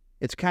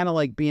 it's kind of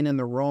like being in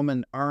the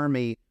Roman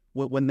army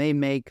when they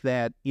make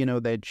that,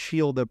 that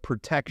shield of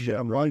protection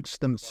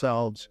amongst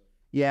themselves.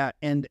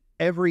 And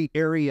every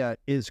area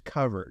is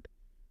covered.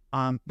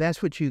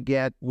 That's what you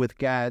get with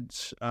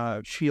God's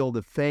shield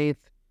of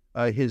faith,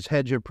 his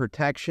hedge of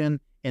protection,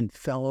 and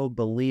fellow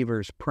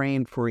believers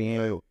praying for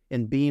you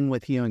and being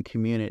with you in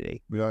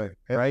community.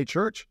 Right?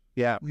 Church.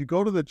 You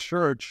go to the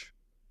church,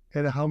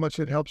 and how much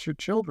it helps your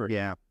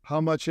children.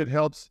 How much it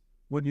helps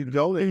when you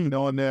go there,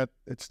 knowing that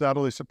it's not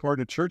only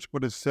supporting the church,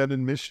 but it's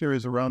sending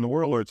missionaries around the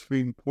world, or it's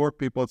feeding poor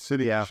people at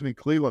City Mission in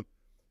Cleveland.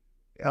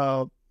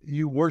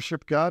 You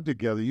worship God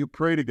together. You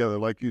pray together,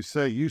 like you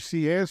say. You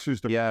see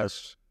answers to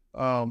prayers.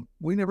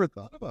 We never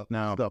thought about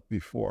that stuff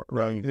before,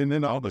 right? And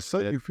then all of a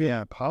sudden you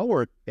feel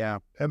empowered.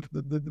 And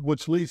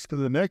which leads to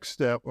the next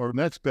step, or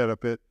next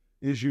benefit,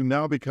 is you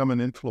now become an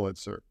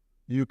influencer.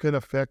 You can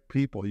affect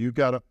people. You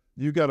got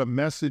a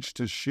message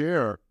to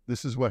share.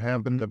 This is what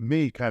happened to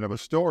me, kind of a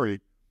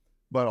story.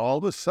 But all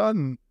of a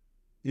sudden,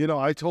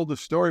 I told the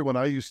story when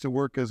I used to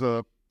work as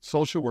a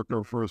social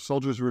worker for a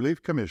Soldiers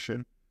Relief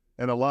Commission,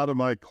 and a lot of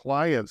my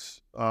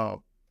clients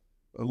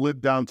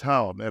lived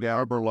downtown at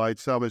Harbor Light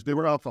Salvation. They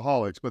were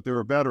alcoholics, but they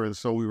were veterans,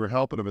 so we were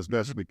helping them as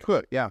best as we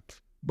could.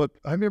 But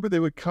I remember they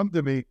would come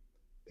to me,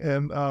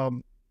 and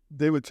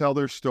they would tell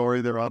their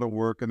story. They're out of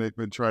work, and they've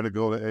been trying to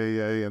go to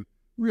AA, and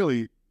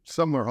really,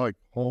 some are like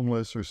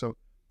homeless or something.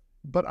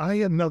 But I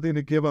had nothing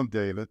to give them,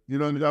 David.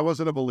 I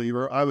wasn't a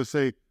believer. I would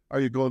say, are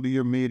you going to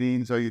your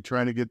meetings? Are you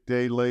trying to get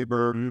day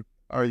labor?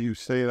 Are you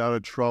staying out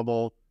of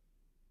trouble?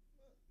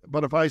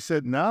 But if I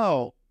said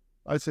now,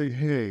 I'd say,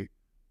 hey,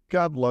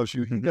 God loves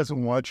you. He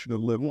doesn't want you to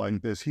live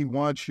like this. He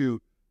wants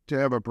you to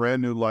have a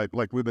brand new life,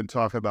 like we've been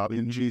talking about,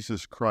 in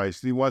Jesus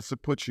Christ. He wants to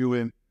put you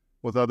in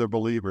with other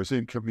believers,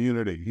 in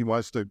community. He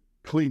wants to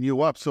clean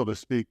you up, so to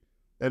speak,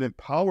 and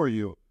empower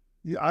you.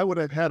 I would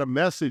have had a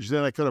message,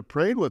 then I could have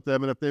prayed with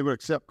them, and if they would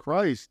accept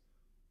Christ,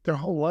 their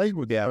whole life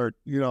would start,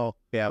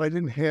 But I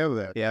didn't have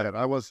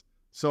that.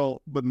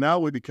 But now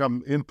we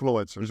become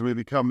influencers. We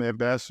become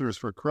ambassadors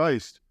for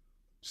Christ.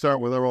 Start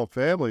with our own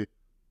family.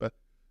 But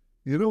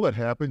you know what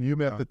happened? You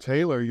met the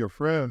tailor, your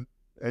friend,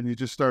 and you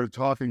just started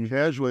talking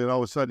casually, and all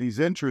of a sudden he's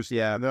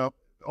interested. Now,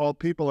 all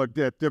people are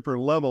at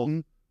different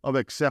levels of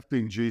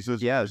accepting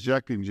Jesus,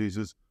 rejecting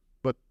Jesus.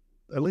 But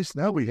at least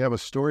now we have a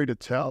story to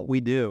tell. We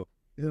do.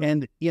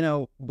 And,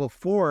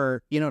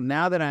 before,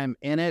 now that I'm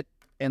in it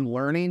and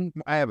learning,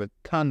 I have a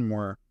ton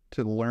more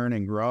to learn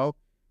and grow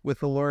with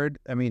the Lord.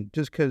 I mean,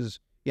 just because,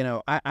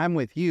 I'm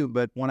with you,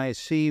 but when I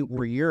see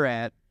where you're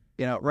at,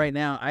 right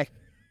now,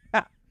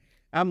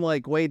 I'm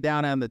like way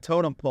down on the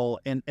totem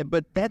pole.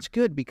 But that's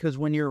good, because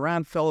when you're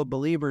around fellow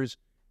believers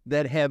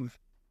that have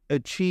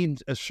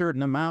achieved a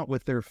certain amount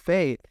with their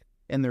faith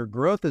and their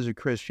growth as a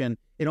Christian,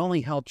 it only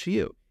helps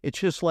you. It's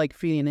just like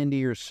feeding into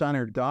your son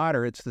or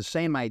daughter. It's the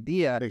same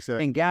idea.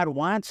 Exactly. And God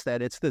wants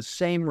that. It's the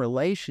same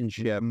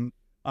relationship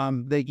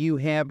that you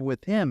have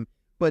with him.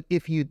 But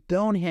if you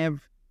don't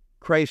have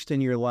Christ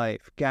in your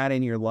life, God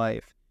in your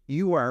life,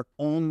 you are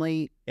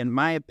only, in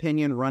my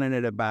opinion, running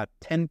at about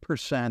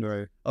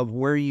 10% of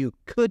where you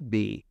could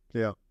be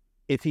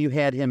if you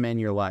had him in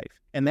your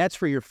life. And that's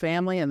for your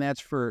family, and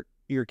that's for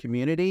your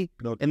community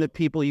and the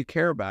people you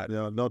care about.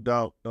 Yeah, no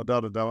doubt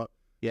about it.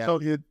 Yeah.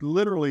 So it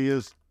literally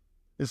is,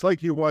 it's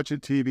like you're watching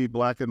TV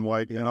black and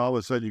white, and all of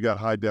a sudden you got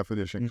high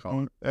definition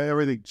color.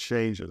 Everything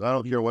changes. I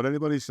don't care what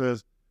anybody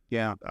says.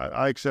 Yeah.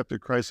 I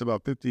accepted Christ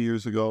about 50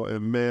 years ago,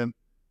 and man,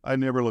 I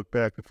never looked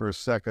back for a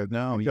second.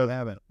 No, you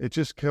haven't. It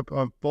just kept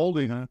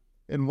unfolding.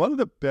 And one of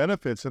the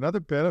benefits, another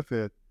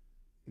benefit,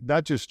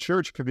 not just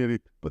church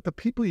community, but the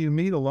people you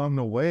meet along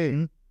the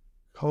way,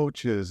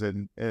 coaches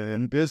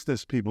and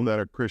business people that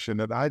are Christian,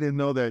 and I didn't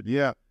know that.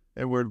 Yeah.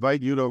 And we're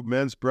inviting you to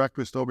men's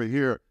breakfast over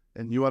here,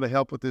 and you want to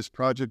help with this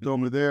project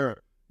over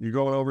there. You're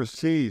going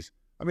overseas.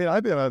 I mean,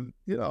 I've been on,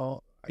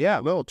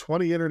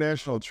 20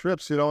 international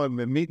trips, and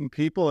meeting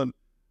people, and,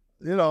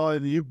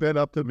 and you've been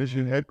up to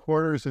mission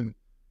headquarters and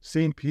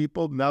seen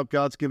people. Now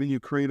God's giving you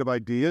creative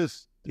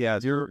ideas. Yeah.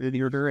 You're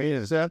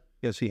that.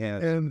 Yes, he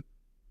has. And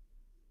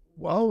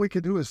all we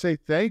can do is say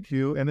thank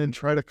you, and then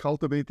try to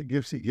cultivate the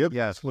gifts he gives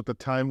us with the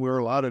time we're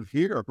allotted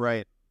here.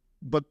 Right.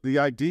 But the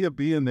idea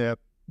being that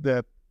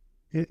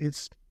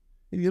it's,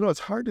 it's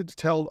hard to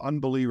tell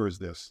unbelievers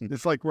this.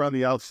 It's like we're on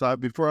the outside.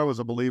 Before I was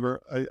a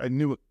believer, I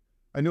knew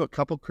a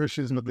couple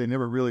Christians, but they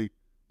never really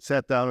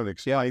sat down and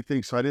explained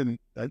things. So I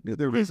knew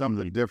there was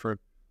something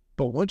different.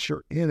 But once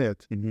you're in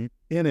it,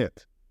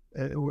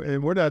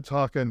 and we're not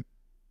talking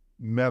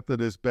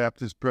Methodist,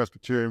 Baptist,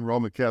 Presbyterian,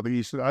 Roman Catholic,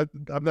 Eastern.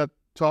 I'm not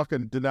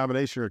talking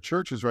denomination or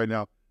churches right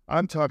now.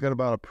 I'm talking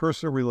about a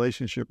personal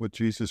relationship with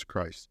Jesus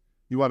Christ.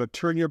 You want to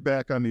turn your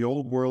back on the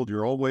old world,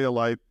 your old way of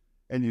life,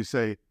 and you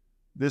say,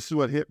 this is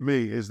what hit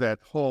me, is that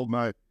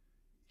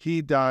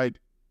he died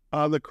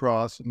on the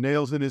cross,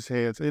 nails in his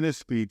hands, in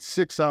his feet,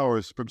 6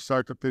 hours from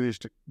start to finish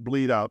to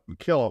bleed out and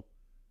kill him.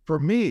 For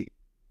me.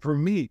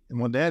 And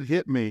when that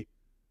hit me,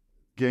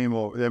 game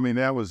over. I mean,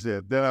 that was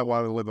it. Then I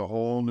wanted to live a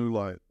whole new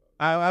life.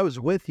 I was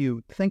with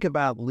you. Think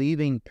about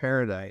leaving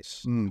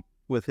paradise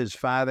with his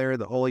Father,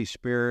 the Holy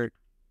Spirit,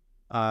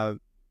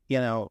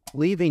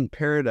 leaving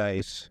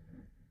paradise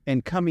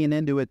and coming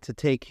into it to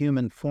take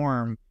human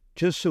form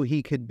just so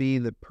he could be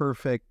the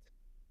perfect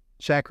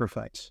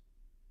sacrifice.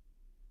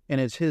 And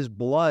it's his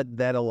blood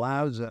that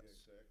allows us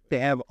to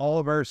have all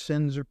of our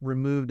sins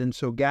removed. And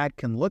so God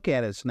can look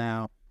at us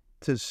now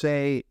to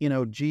say,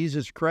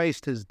 Jesus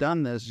Christ has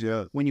done this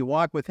when you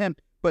walk with him.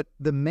 But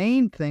the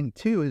main thing,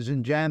 too, is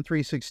in John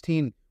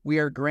 3:16, we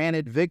are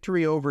granted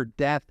victory over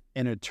death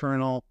and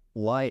eternal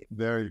life.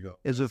 There you go.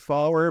 As a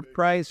follower of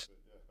Christ,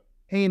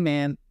 hey,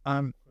 man,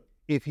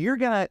 if we're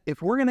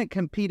gonna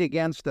compete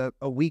against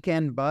a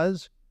weekend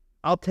buzz,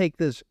 I'll take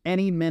this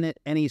any minute,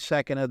 any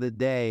second of the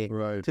day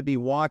to be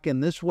walking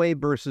this way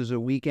versus a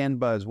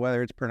weekend buzz,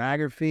 whether it's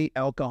pornography,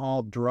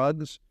 alcohol,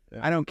 drugs.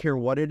 I don't care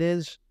what it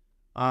is.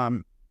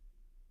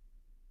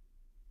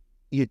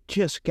 You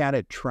just got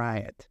to try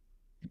it.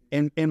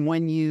 And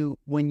when you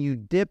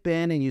dip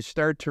in and you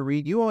start to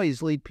read, you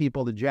always lead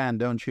people to John,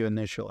 don't you,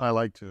 initially? I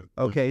like to.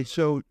 Okay,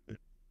 so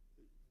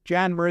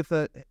John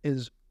Murtha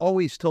has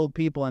always told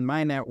people in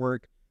my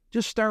network,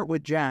 just start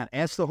with John.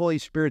 Ask the Holy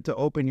Spirit to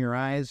open your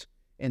eyes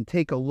and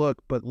take a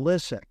look. But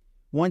listen,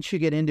 once you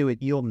get into it,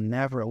 you'll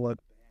never look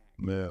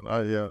back.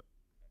 Man,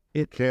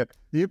 it can't.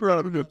 You brought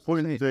up a good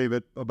point,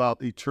 David,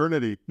 about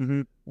eternity.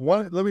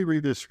 Let me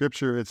read this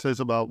scripture. It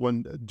says about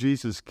when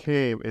Jesus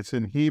came. It's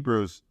in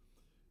Hebrews.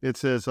 It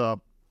says,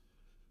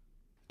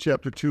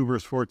 chapter 2,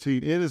 verse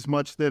 14,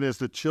 inasmuch then as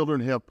the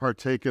children have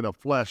partaken of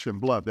flesh and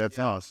blood, that's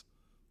us,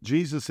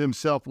 Jesus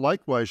himself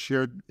likewise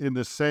shared in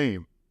the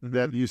same,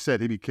 that you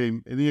said he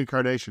became, in the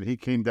incarnation, he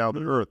came down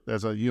to earth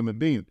as a human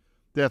being,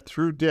 that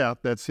through death,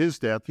 that's his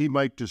death, he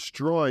might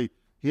destroy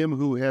him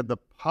who had the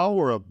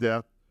power of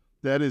death,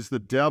 that is the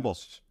devil,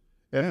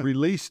 and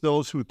release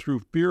those who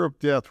through fear of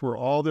death were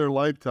all their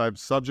lifetime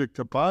subject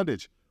to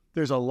bondage.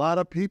 There's a lot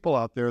of people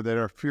out there that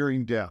are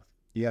fearing death.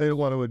 They don't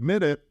want to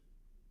admit it.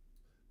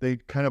 They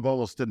kind of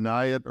almost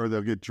deny it, or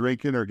they'll get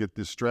drinking or get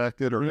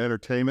distracted or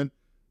entertainment.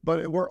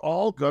 But we're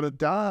all going to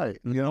die.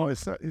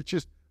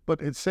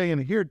 But it's saying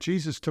here,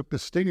 Jesus took the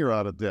stinger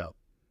out of death.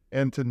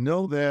 And to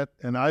know that,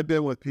 and I've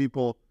been with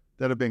people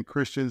that have been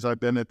Christians. I've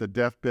been at the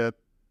deathbed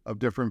of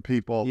different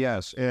people.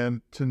 Yes.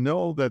 And to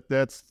know that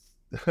that's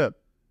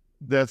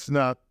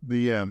not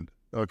the end,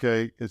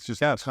 okay? It's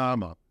just a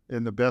comma,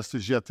 and the best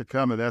is yet to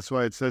come. And that's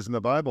why it says in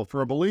the Bible,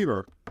 for a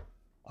believer,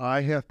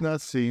 eye hath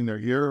not seen, nor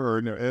ear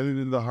heard, nor entered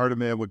into the heart of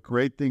man what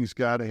great things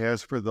God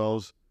has for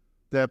those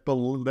that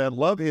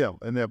love him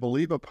and that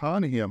believe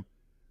upon him,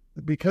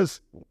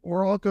 because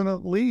we're all going to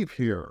leave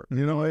here.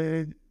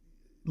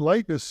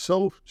 Life is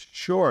so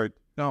short.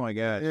 Oh, my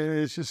God.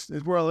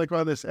 We're like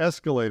on this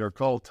escalator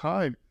called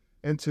time,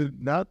 and to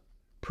not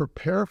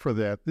prepare for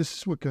that, this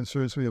is what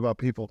concerns me about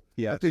people.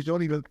 Yes. They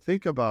don't even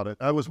think about it.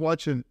 I was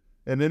watching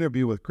an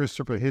interview with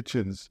Christopher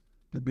Hitchens.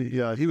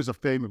 He was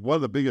one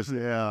of the biggest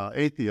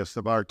atheists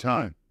of our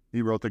time.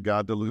 He wrote The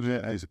God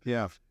Delusion.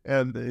 Yeah.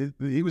 And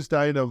he was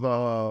dying of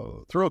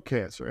throat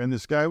cancer. And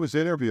this guy was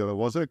interviewing. It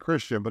wasn't a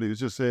Christian, but he was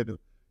just saying,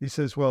 he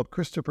says, well,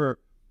 Christopher,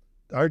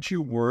 aren't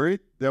you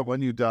worried that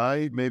when you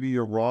die, maybe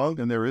you're wrong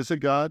and there is a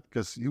God?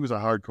 Because he was a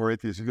hardcore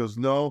atheist. He goes,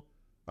 no,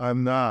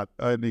 I'm not.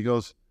 And he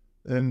goes,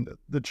 and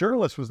the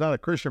journalist was not a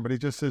Christian, but he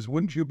just says,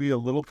 wouldn't you be a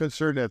little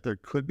concerned that there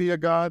could be a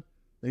God?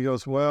 And he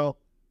goes, well,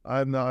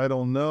 I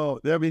don't know.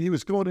 I mean, he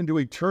was going into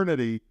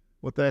eternity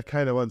with that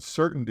kind of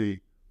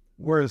uncertainty,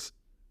 whereas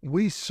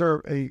we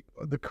serve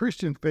the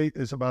Christian faith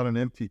is about an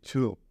empty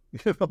tomb. You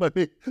know what I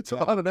mean? It's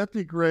about an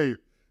empty grave.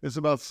 It's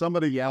about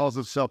somebody else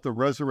himself, the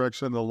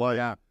resurrection and the life.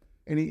 Yeah.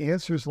 And he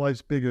answers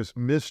life's biggest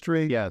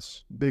mystery,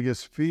 Yes.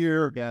 biggest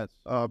fear, Yes.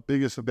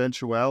 biggest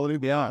eventuality.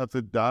 We all have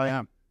to die.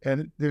 Yeah.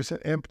 And there's an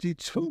empty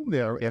tomb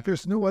there. If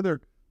there's no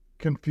other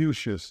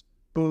Confucius,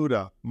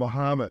 Buddha,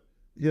 Muhammad,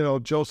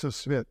 Joseph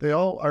Smith, they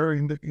all are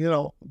in the,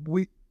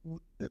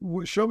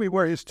 show me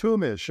where his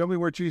tomb is. Show me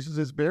where Jesus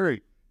is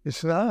buried.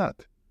 It's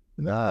not.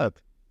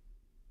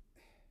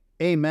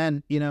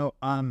 Amen.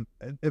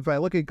 If I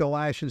look at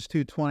Galatians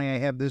 2:20, I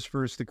have this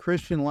verse: the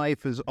Christian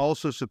life is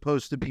also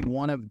supposed to be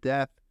one of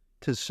death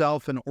to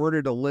self in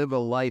order to live a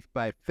life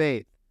by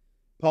faith.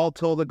 Paul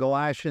told the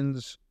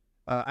Galatians,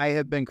 I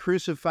have been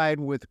crucified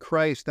with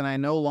Christ, and I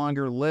no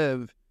longer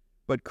live,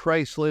 but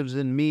Christ lives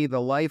in me.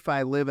 The life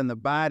I live in the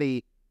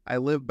body, I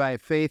live by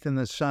faith in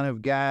the Son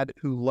of God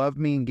who loved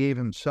me and gave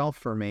himself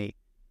for me.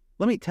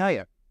 Let me tell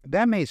you,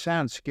 that may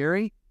sound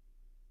scary.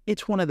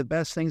 It's one of the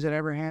best things that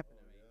ever happened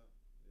to me.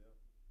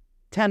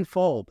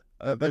 Tenfold.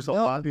 There's a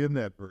lot in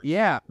that verse.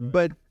 Yeah,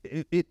 but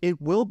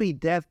it will be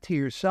death to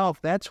yourself.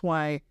 That's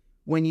why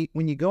when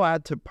you go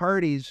out to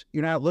parties,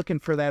 you're not looking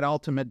for that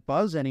ultimate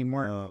buzz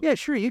anymore. No. Yeah,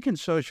 sure, you can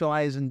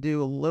socialize and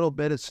do a little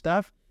bit of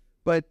stuff,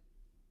 but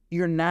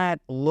you're not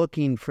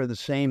looking for the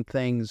same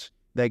things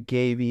that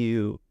gave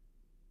you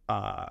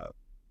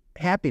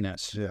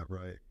happiness. Yeah,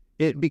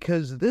 right.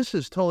 Because this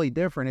is totally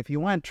different. If you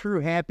want true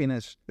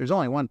happiness, there's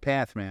only one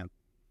path, man.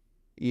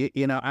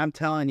 I'm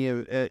telling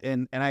you,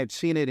 and I've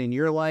seen it in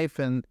your life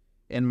and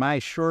in my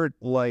short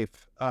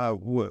life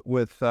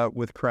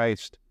with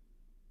Christ.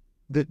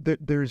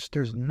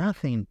 There's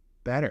nothing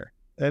better.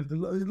 And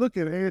look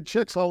at it, it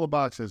checks all the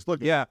boxes.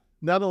 Look, Yeah,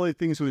 not only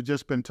things we've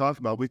just been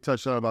talking about, we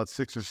touched on about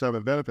 6 or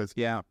 7 benefits.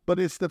 yeah. But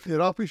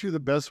it offers you the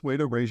best way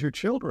to raise your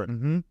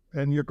children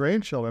and your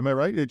grandchildren. Am I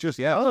right? It just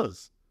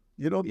does.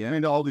 You don't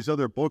read all these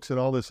other books and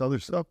all this other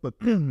stuff, but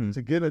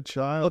to get a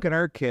child. Look at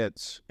our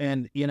kids,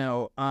 and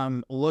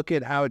look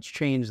at how it's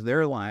changed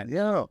their lives.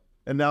 Yeah.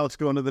 And now it's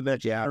going to the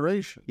next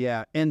generation.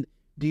 Yeah. And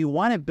do you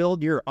want to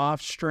build your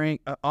offspring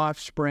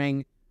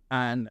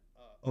on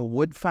a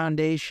wood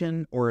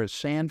foundation or a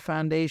sand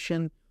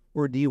foundation,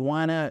 or do you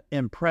want to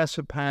impress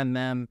upon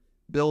them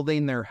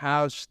building their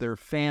house, their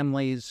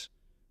families,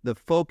 the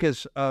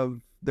focus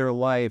of their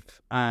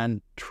life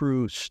on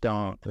true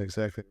stone?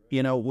 Exactly.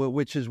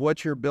 Which is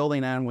what you're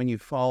building on when you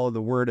follow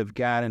the Word of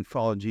God and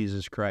follow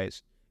Jesus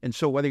Christ. And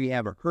so whether you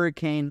have a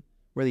hurricane,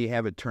 whether you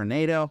have a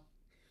tornado,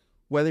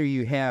 whether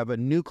you have a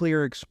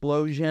nuclear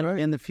explosion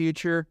in the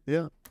future,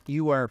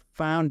 you are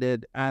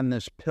founded on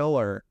this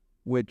pillar,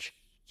 which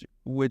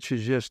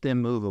is just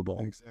immovable.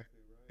 Exactly right.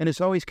 And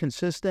it's always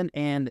consistent.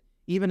 And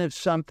even if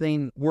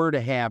something were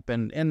to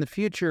happen in the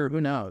future,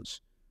 who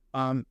knows?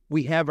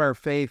 We have our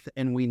faith,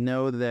 and we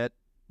know that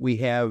we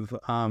have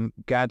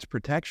God's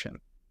protection.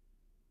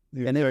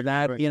 Yeah, and they're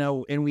not,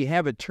 and we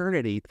have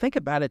eternity. Think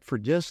about it for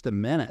just a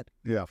minute.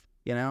 Yeah.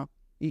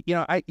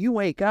 You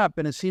wake up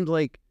and it seems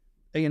like,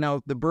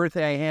 the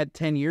birthday I had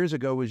 10 years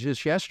ago was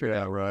just yesterday.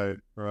 Yeah,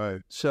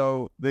 right.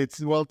 So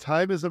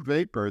time is a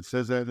vapor. It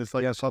says that, and it's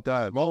like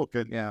smoke.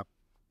 And,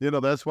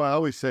 that's why I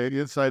always say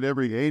inside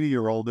every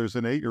 80-year-old, there's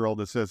an 8-year-old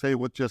that says, hey,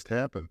 what just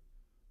happened?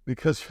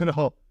 Because,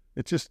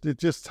 it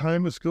just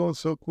time is going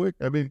so quick.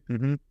 I mean,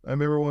 I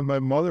remember when my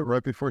mother,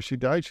 right before she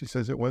died, she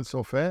says it went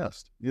so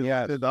fast.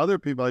 And other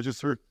people, I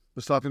just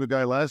was talking to a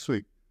guy last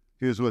week.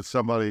 He was with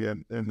somebody,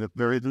 and the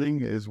very thing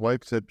his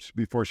wife said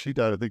before she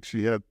died, I think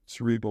she had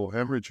cerebral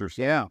hemorrhage or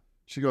something. Yeah.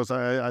 She goes,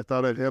 I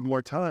thought I'd have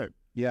more time.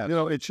 Yeah.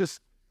 It's just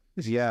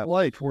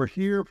life. We're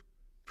here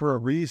for a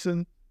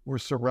reason. We're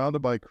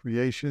surrounded by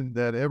creation.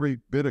 That every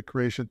bit of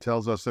creation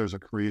tells us there's a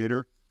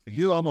creator.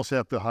 You almost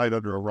have to hide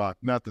under a rock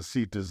not to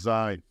see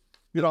design.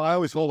 I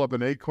always hold up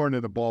an acorn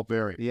and a ball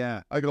bearing.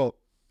 Yeah. I go,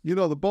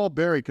 the ball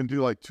bearing can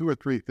do like 2 or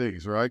 3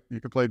 things, right?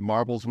 You can play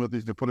marbles with it,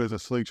 you can put it in a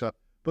slingshot.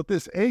 But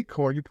this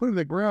acorn, you put it in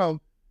the ground,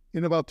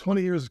 in about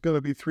 20 years, it's going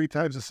to be 3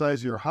 times the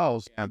size of your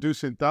house,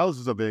 producing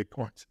thousands of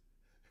acorns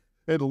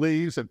and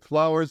leaves and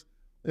flowers.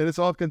 And it's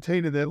all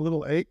contained in that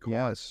little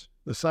acorn,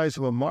 the size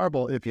of a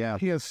marble. If you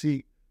can't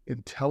see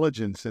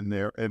intelligence in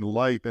there and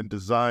life and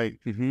design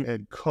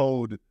and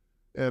code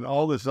and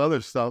all this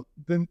other stuff,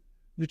 then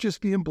you're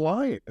just being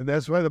blind. And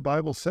that's why the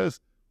Bible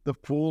says, the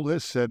fool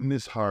has said in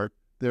his heart,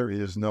 there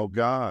is no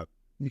God.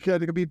 You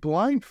can't be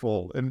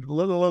blindfold, and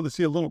let alone to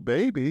see a little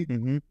baby,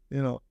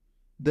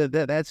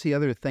 That's the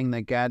other thing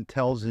that God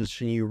tells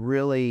us, and you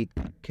really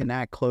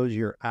cannot close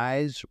your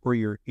eyes or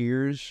your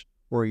ears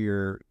or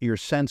your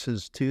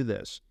senses to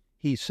this.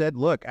 He said,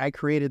 look, I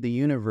created the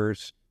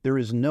universe. There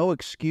is no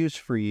excuse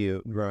for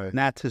you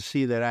not to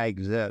see that I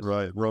exist.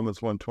 Right. Romans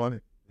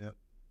 1:20. Yeah.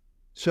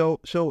 So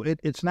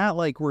it's not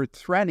like we're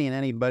threatening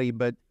anybody,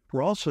 but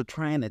we're also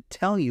trying to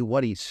tell you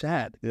what he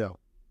said. Yeah.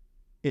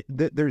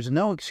 There's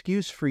no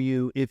excuse for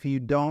you if you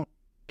don't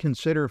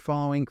consider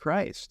following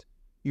Christ.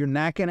 You're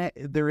not going to,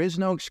 there is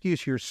no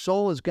excuse. Your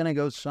soul is going to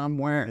go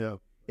somewhere. Yeah.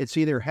 It's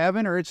either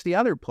heaven or it's the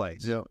other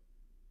place. Yeah.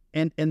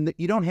 And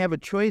you don't have a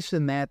choice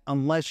in that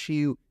unless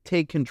you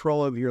take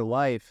control of your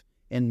life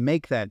and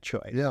make that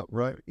choice. Yeah,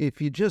 right.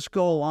 If you just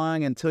go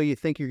along until you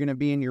think you're going to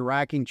be in your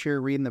rocking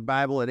chair reading the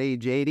Bible at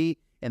age 80,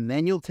 and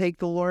then you'll take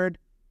the Lord,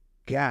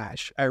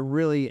 gosh, I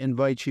really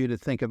invite you to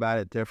think about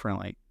it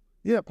differently.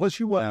 Yeah, plus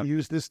you want to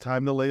use this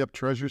time to lay up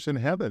treasures in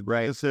heaven.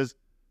 Right. It says,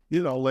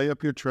 lay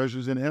up your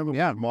treasures in heaven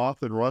where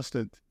moth and rust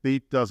and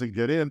thief doesn't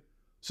get in.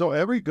 So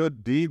every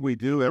good deed we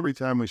do, every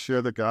time we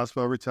share the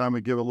gospel, every time we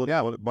give a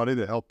little money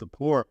to help the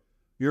poor,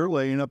 you're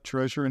laying up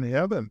treasure in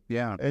heaven.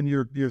 Yeah. And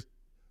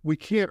we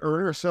can't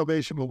earn our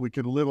salvation, but we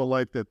can live a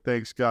life that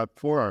thanks God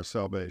for our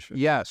salvation.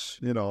 Yes.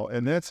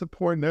 And that's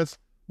important. That's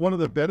one of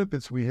the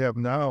benefits we have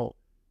now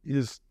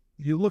is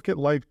you look at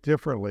life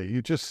differently.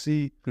 You just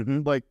see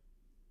like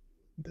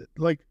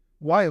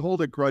why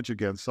hold a grudge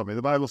against somebody?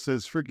 The Bible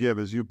says, forgive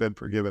as you've been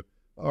forgiven.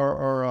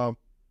 Or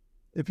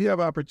if you have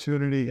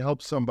opportunity,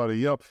 help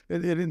somebody.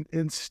 It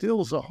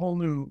instills a whole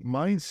new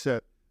mindset.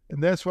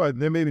 And that's why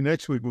then maybe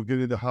next week we'll get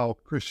into how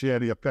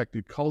Christianity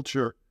affected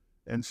culture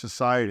and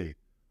society.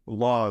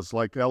 Laws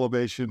like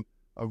elevation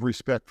of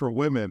respect for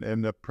women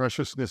and the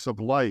preciousness of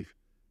life.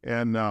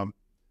 And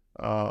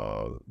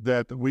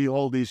that we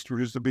hold these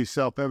truths to be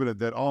self-evident,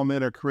 that all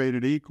men are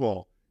created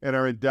equal and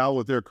are endowed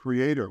with their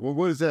creator. Well,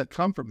 where does that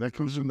come from? That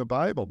comes from the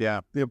Bible.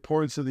 Yeah. The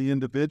importance of the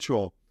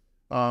individual.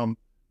 The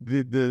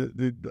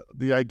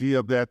idea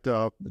of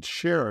that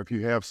share if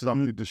you have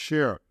something to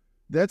share.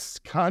 That's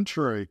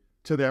contrary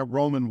to that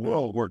Roman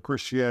world where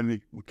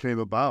Christianity came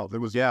about. It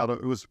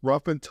was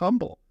rough and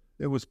tumble.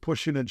 It was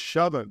pushing and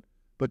shoving.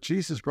 But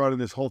Jesus brought in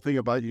this whole thing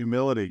about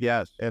humility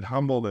and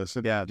humbleness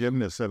and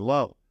forgiveness and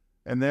love.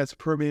 And that's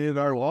permeated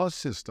our law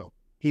system.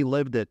 He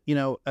lived it.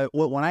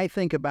 When I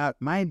think about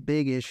my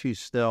big issue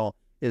still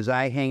is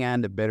I hang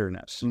on to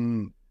bitterness.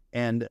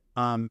 And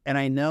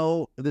I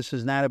know this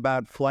is not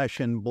about flesh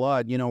and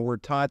blood. We're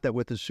taught that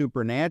with the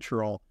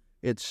supernatural,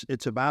 it's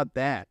about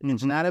that.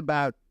 It's not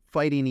about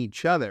fighting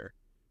each other,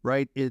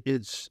 right?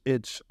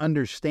 It's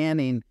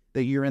understanding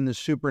that you're in the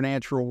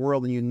supernatural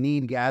world and you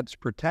need God's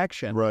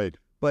protection. Right.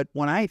 But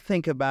when I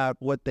think about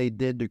what they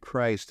did to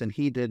Christ and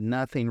he did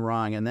nothing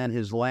wrong, and then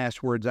his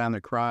last words on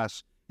the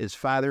cross is,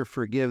 Father,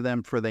 forgive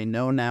them, for they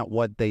know not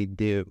what they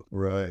do.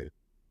 Right.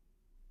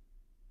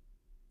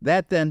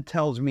 That then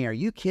tells me, are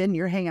you kidding?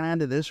 You're hanging on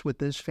to this with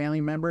this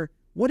family member?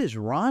 What is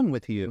wrong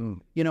with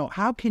you?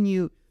 How can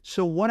you?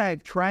 So what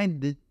I've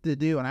tried to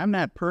do, and I'm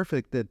not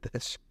perfect at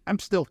this, I'm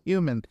still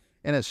human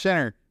and a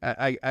sinner.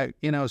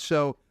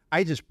 So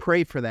I just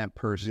pray for that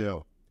person. Yeah.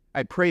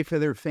 I pray for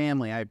their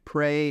family. I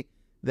pray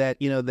that,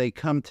 they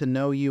come to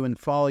know you and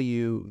follow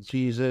you,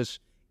 Jesus.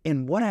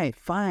 And what I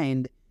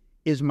find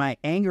is my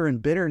anger and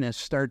bitterness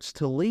starts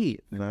to leave.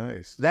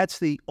 Nice. That's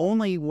the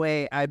only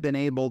way I've been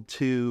able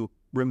to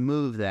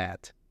remove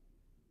that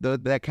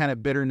kind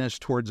of bitterness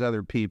towards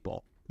other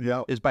people.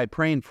 Yeah. Is by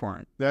praying for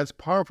them. That's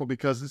powerful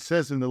because it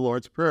says in the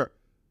Lord's Prayer,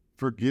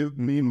 forgive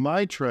me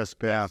my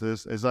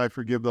trespasses as I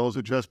forgive those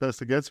who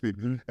trespass against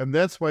me. And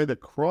that's why the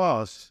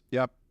cross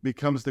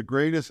becomes the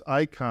greatest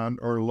icon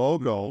or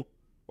logo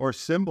or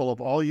symbol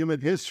of all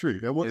human history.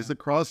 And what is the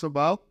cross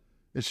about?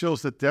 It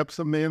shows the depths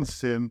of man's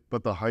sin,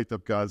 but the height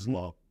of God's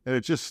love. And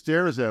it just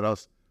stares at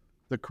us.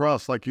 The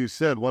cross, like you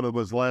said, one of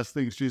those last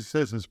things Jesus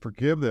says is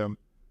forgive them.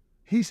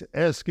 He's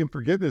asking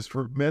forgiveness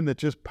for men that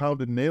just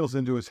pounded nails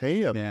into his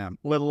hand,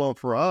 let alone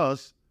for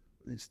us,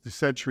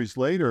 centuries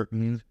later.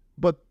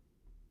 But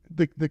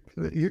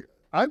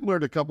I've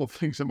learned a couple of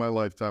things in my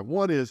lifetime.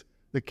 One is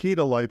the key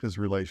to life is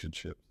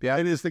relationship. Yeah.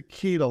 It is the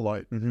key to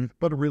life.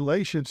 But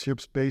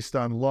relationships based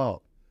on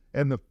love.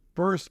 And the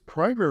first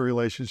primary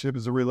relationship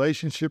is a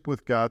relationship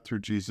with God through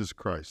Jesus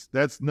Christ.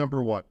 That's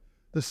number one.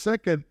 The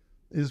second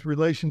is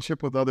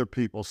relationship with other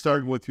people,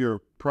 starting with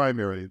your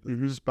primary,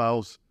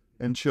 spouse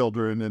and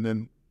children, and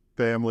then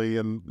family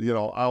and,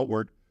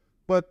 outward.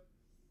 But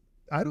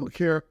I don't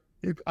care.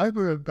 If I've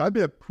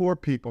had poor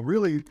people,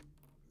 really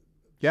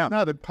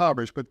not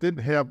impoverished, but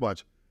didn't have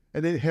much.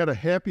 And they had a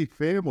happy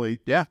family.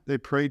 Yeah. They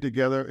prayed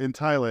together in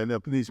Thailand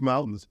up in these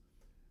mountains.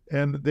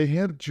 And they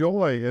had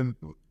joy and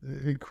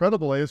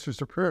incredible answers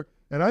to prayer.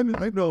 And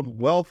I've known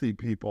wealthy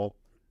people,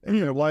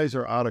 and their lives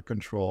are out of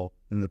control.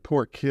 And the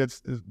poor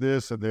kids is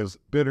this, and there's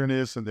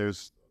bitterness, and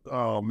there's,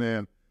 oh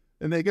man.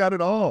 And they got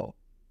it all.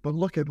 But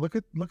look at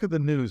the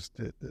news.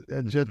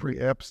 And Jeffrey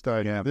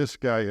Epstein, this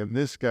guy and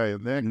this guy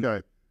and that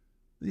guy.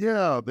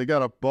 Yeah, they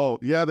got a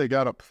boat. Yeah, they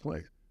got a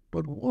plane.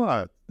 But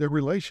what? Their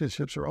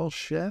relationships are all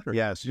shattered.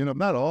 Yes.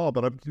 Not all,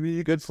 but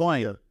good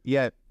point.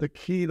 Yeah. The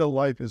key to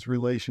life is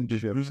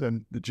relationships.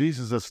 And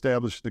Jesus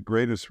established the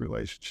greatest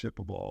relationship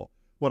of all.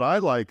 what I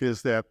like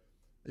is that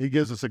he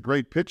gives us a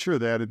great picture of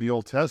that in the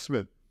Old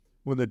Testament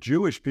when the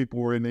Jewish people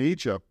were in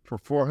Egypt for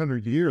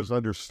 400 years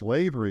under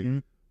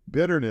slavery,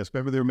 bitterness.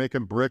 Remember, they were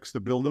making bricks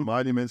to build the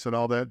monuments and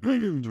all that,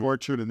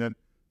 tortured, and then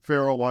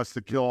Pharaoh wants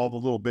to kill all the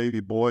little baby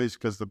boys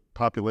because the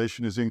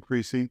population is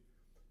increasing.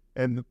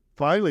 And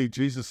finally,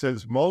 Jesus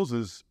sends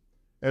Moses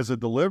as a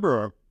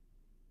deliverer.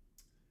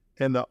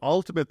 And the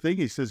ultimate thing,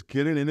 he says,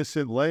 get an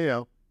innocent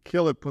lamb,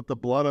 kill it, put the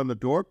blood on the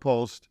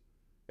doorpost,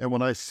 and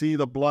when I see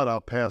the blood,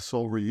 I'll pass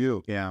over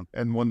you. Yeah.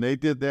 And when they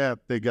did that,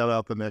 they got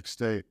out the next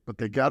day. But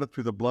they got it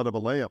through the blood of a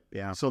lamb.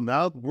 Yeah. So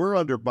now we're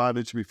under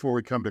bondage before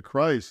we come to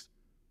Christ,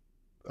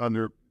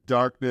 under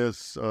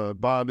darkness,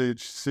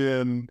 bondage,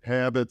 sin,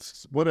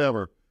 habits,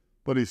 whatever.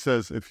 But he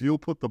says, if you'll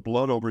put the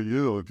blood over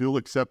you, if you'll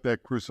accept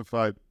that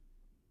crucified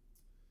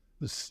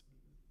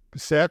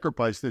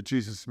sacrifice that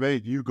Jesus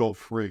made, you go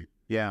free.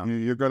 Yeah.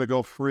 You're going to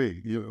go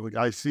free.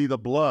 I see the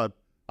blood,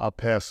 I'll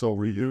pass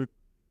over you.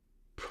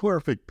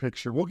 Perfect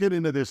picture. We'll get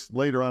into this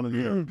later on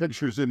in the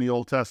pictures in the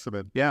Old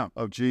Testament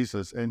of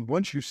Jesus. And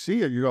once you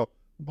see it, you go,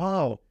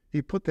 wow,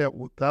 he put that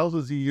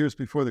thousands of years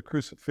before the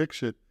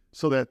crucifixion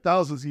so that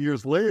thousands of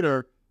years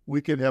later,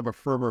 we can have a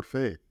firmer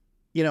faith.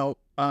 You know,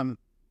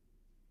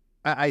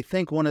 I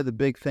think one of the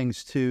big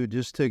things, too,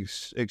 just to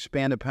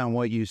expand upon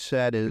what you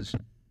said, is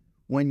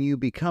when you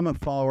become a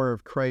follower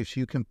of Christ,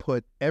 you can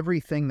put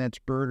everything that's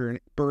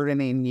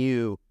burdening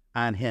you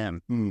on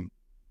him.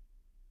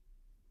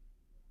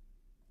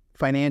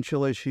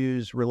 Financial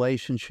issues,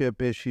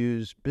 relationship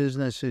issues,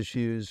 business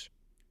issues,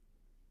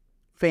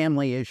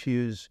 family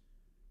issues,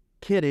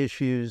 kid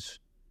issues,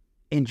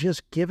 and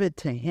just give it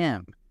to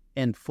him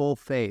in full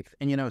faith.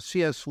 And, you know,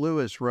 C.S.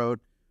 Lewis wrote,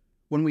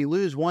 when we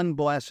lose one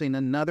blessing,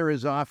 another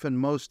is often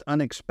most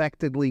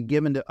unexpectedly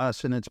given to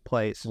us in its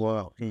place.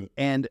 Wow.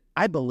 And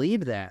I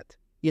believe that,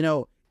 you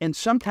know, and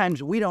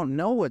sometimes we don't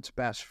know what's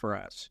best for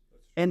us.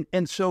 And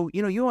so,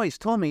 you know, you always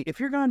told me, if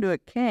you're going to a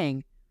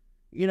king,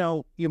 you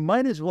know, you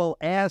might as well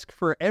ask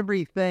for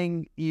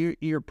everything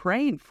you're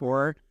praying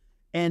for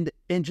and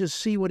just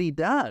see what he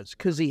does,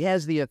 because he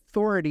has the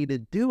authority to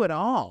do it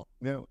all.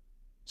 Yeah.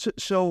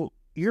 So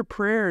your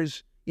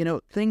prayers, you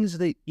know, things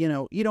that, you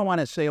know, you don't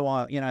want to say,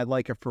 well, you know, I'd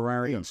like a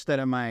Ferrari instead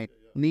of my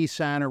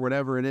Nissan or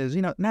whatever it is,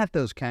 you know, not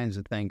those kinds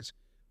of things.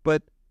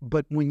 But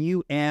when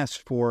you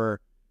ask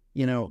for,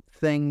 you know,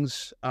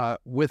 things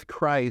with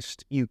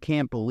Christ, you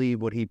can't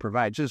believe what he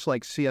provides. Just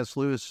like C.S.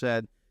 Lewis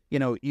said, you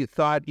know, you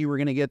thought you were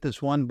going to get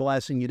this one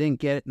blessing, you didn't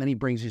get it, and then he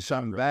brings you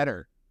something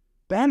better.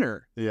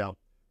 Yeah.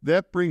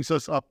 That brings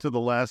us up to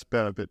the last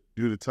benefit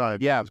due to time of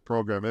this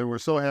program. And we're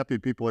so happy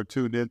people are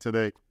tuned in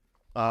today.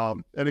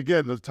 And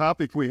again, the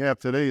topic we have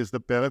today is the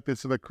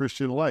benefits of a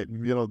Christian life.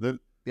 You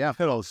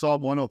know,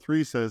 Psalm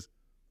 103 says,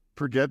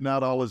 forget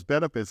not all his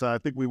benefits. I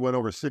think we went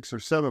over 6 or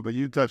 7, but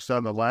you touched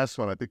on the last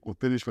one. I think we'll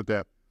finish with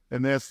that.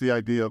 And that's the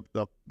idea of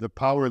the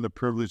power and the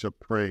privilege of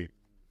praying.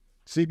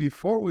 See,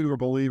 before we were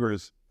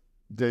believers,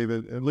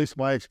 David, at least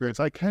my experience,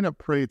 I kind of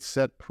prayed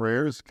set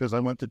prayers because I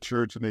went to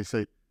church and they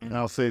say, and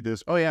I'll say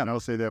this, and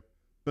I'll say that.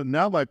 But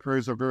now my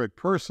prayers are very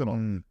personal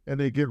and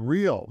they get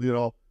real, you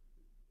know,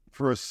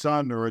 for a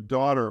son or a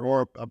daughter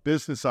or a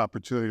business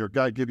opportunity, or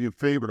God give you a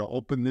favor to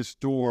open this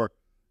door.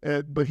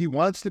 But he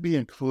wants to be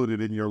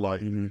included in your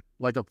life,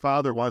 like a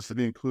father wants to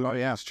be included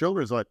in his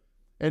children's life.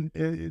 And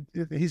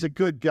he's a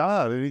good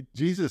God. And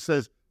Jesus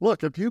says,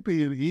 look, if you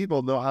being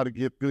evil know how to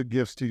give good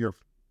gifts to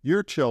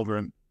your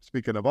children,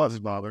 speaking of us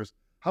fathers,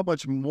 how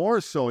much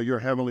more so your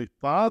heavenly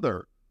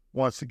Father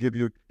wants to give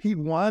you. He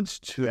wants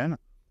to,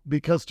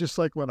 because just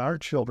like when our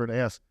children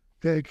ask,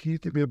 Dad, can you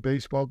give me a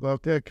baseball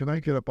glove? Dad, can I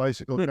get a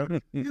bicycle? You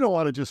don't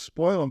want to just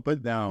spoil them,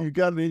 but you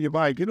got it in your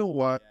mind. You know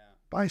what?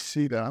 If I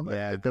see that, I'm going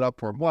to pick it up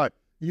for him. What?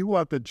 You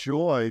want the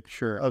joy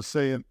of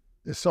saying,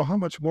 so how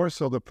much more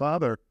so the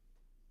Father,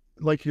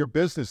 like your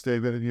business,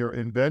 David, and your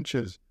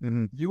inventions,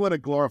 you want to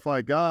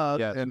glorify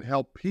God and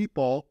help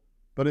people,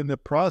 but in the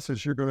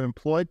process, you're going to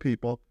employ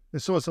people.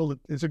 And so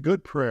it's a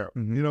good prayer.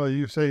 You know,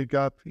 you say,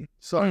 God,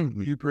 son,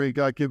 you pray,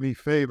 God, give me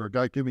favor.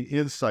 God, give me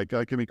insight.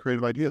 God, give me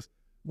creative ideas.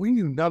 We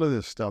knew none of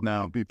this stuff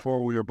now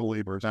before we were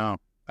believers. No.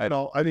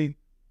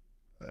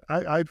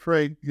 I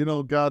prayed, you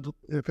know, God,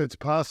 if it's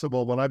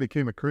possible, when I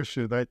became a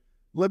Christian,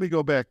 let me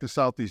go back to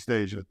Southeast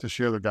Asia to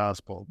share the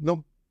gospel.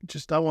 No,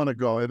 I want to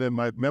go. And then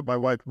I met my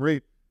wife, Marie,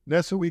 and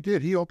that's what we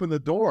did. He opened the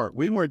door.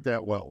 We weren't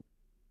that well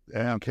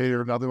educated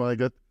or nothing like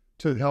that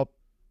to help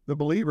the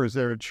believers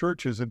there in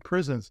churches and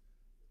prisons.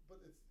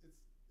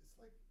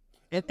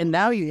 And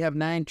now you have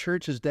 9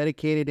 churches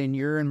dedicated in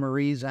your and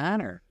Marie's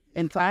honor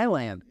in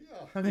Thailand.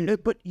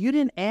 But you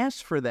didn't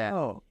ask for that.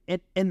 Oh.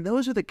 And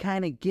those are the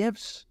kind of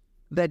gifts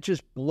that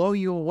just blow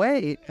you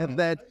away. And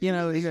that, you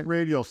know, this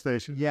radio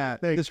station.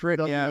 This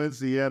radio.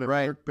 WNZN,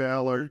 Mark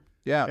Ballard.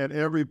 And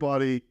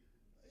everybody.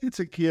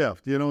 It's a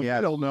gift. You know,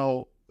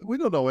 we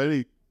don't know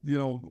any, you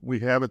know, we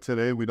have it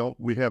today.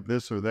 We have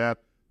this or that.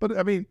 But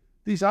I mean,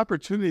 these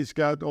opportunities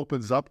God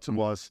opens up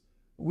to us.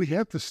 We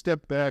have to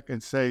step back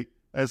and say,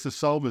 as the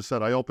psalmist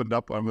said, I opened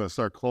up, I'm going to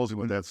start closing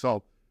with that psalm.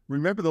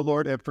 remember the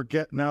Lord and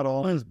forget not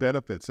all his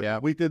benefits. Yeah.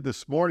 We did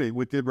this morning,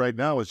 we did right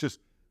now is just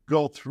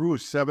go through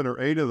 7 or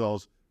 8 of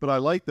those. But I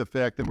like the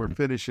fact that we're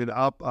finishing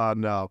up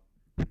on,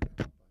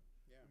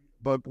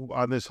 but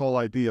on this whole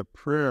idea of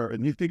prayer.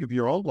 And you think of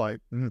your own life.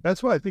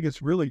 That's why I think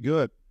it's really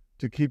good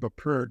to keep a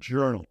prayer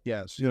journal.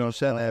 Yes. You know,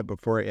 said that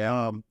before.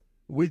 Yeah.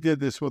 We did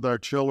this with our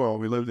children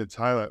when we lived in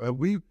Thailand. And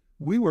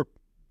we were,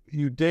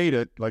 you date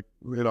it, like,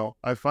 you know,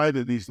 I find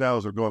that these now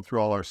as we're going through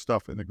all our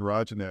stuff in the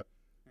garage and that.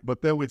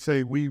 But then we'd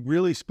say, we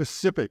really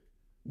specific,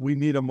 we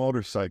need a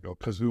motorcycle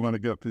because we want to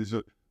get up to these,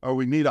 or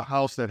we need a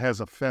house that has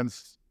a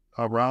fence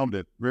around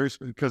it,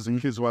 because the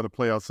kids want to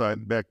play outside.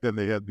 And back then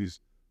they had these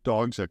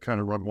dogs that kind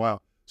of run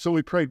wild. So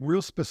we prayed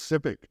real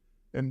specific.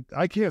 And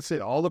I can't say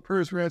all the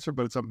prayers were answered,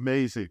 but it's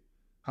amazing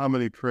how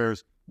many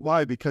prayers.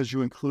 Why? Because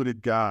you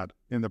included God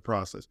in the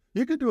process.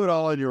 You can do it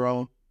all on your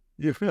own.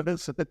 I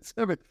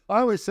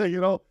always say,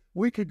 you know,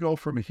 we could go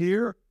from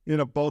here in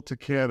a boat to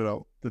Canada,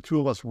 the two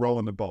of us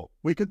rowing the boat.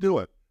 We could do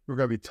it. We're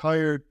going to be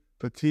tired,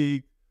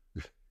 fatigued,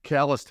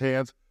 calloused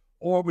hands,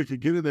 or we could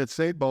get in that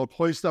same boat,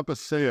 hoist up a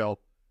sail,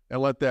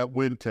 and let that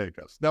wind take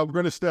us. Now, we're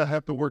going to still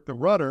have to work the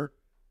rudder.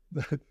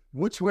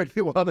 Which way do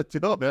you want to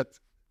do it?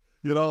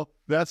 You know,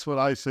 that's what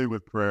I say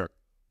with prayer.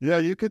 Yeah,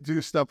 you could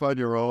do stuff on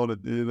your own,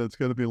 and it's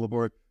going to be a little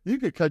boring. You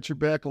could cut your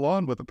back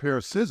lawn with a pair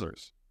of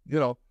scissors, you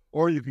know,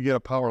 or you could get a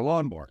power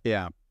lawnmower.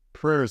 Yeah.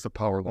 Prayer is the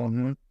power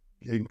lawnmower.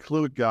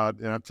 Include God.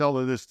 And I'm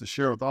telling this to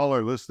share with all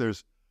our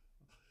listeners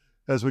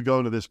as we go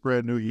into this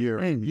brand new year.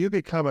 And you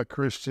become a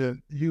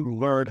Christian, you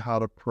learn how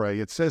to pray.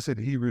 It says in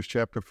Hebrews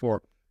chapter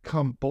 4,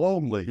 come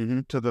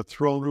boldly to the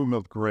throne room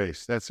of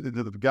grace. That's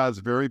into God's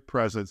very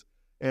presence,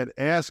 and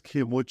ask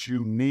him what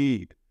you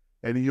need,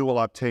 and you will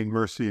obtain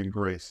mercy and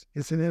grace.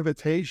 It's an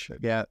invitation.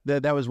 Yeah,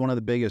 that was one of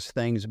the biggest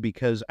things,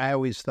 because I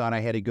always thought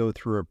I had to go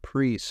through a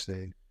priest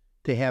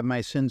to have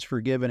my sins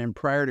forgiven. And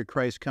prior to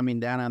Christ coming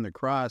down on the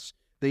cross,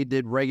 they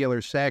did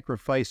regular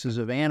sacrifices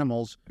of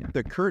animals.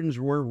 The curtains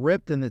were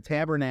ripped in the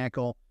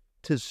tabernacle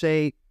to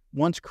say,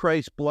 once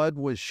Christ's blood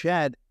was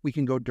shed, we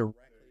can go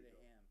directly to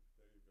him.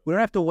 We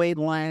don't have to wait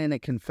in line in a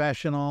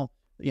confessional,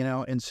 you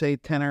know, and say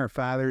 10 Our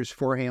Fathers,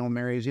 4 Hail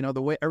Marys, you know,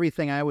 the way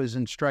everything I was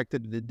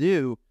instructed to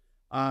do.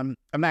 I'm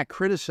not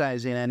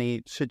criticizing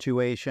any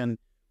situation,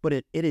 but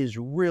it is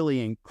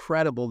really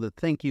incredible to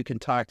think you can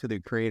talk to the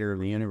creator of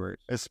the universe.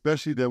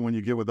 Especially then when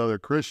you get with other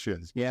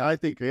Christians. Yeah. I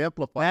think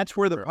amplify. That's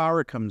where the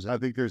power comes in. I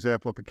think there's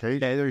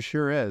amplification. Yeah, there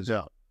sure is.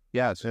 Yeah.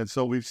 Yes. And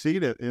so we've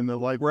seen it in the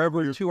life.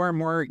 Wherever two or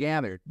more are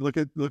gathered. Look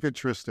at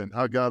Tristan,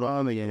 how God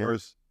on the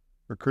years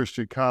for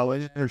Christian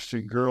college,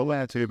 Christian girl,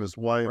 that's him, his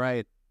wife.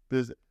 Right.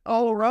 There's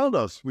all around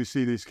us, we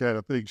see these kind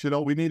of things. You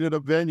know, we needed a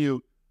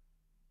venue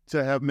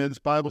to have men's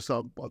Bible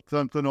stuff.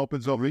 Something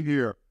opens over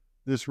here.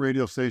 This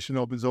radio station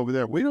opens over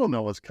there. We don't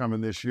know what's coming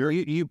this year.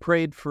 You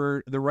prayed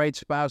for the right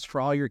spouse for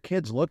all your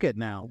kids. Look at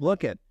now.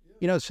 Look at.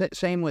 You know,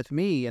 same with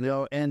me, you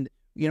know, and,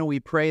 you know,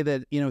 we pray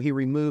that, you know, he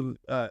remove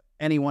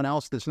anyone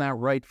else that's not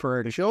right for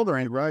our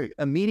children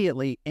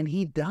immediately, and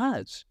he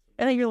does.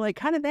 And you're like,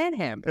 how did that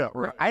happen? Yeah,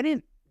 right. I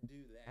didn't do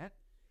that.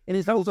 And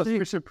it tells us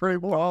we should pray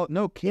more. Well,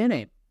 no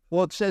kidding.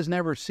 Well, it says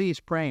never cease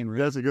praying. Right?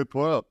 That's a good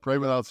point. Pray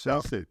without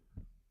ceasing.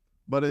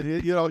 But,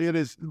 you know, it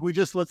is,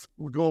 let's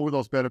go over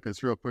those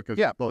benefits real quick.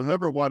 Yeah. Well,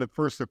 number one, and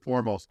first and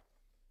foremost,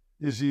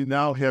 is you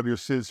now have your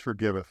sins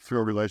forgiven through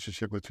a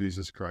relationship with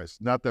Jesus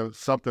Christ. Not that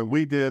something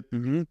we did,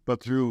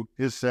 but through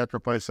his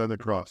sacrifice on the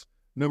cross.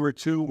 Number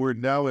two, we're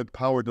now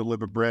empowered to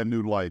live a brand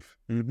new life.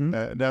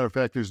 Matter of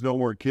fact, there's no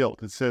more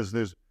guilt. It says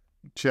there's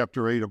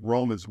chapter 8 of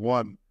Romans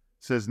 1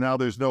 says, now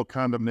there's no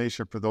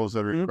condemnation for those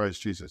that are in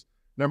Christ Jesus.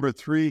 Number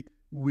three,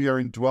 we are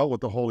indwelt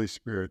with the Holy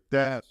Spirit.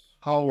 That's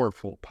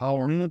powerful,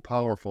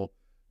 powerful.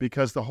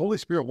 Because the Holy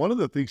Spirit, one of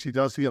the things he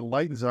does, he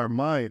enlightens our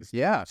minds.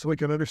 Yeah. So we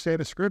can understand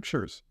the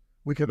scriptures.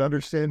 We can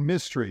understand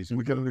mysteries.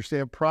 We can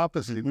understand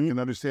prophecy. We can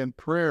understand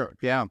prayer.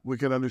 Yeah. We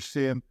can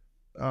understand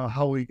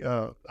how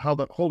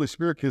the Holy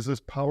Spirit gives us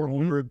power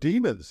over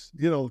demons,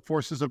 you know,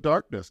 forces of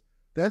darkness.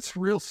 That's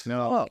real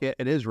stuff. No,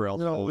 it is real.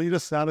 You know, lead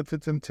us not into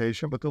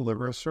temptation, but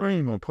deliver us from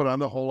evil. Put on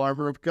the whole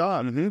armor of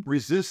God.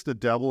 Resist the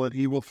devil, and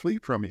he will flee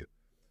from you.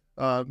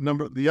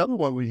 The other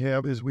one we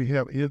have is we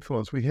have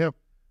influence. We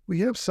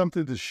have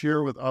something to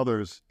share with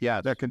others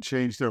that can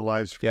change their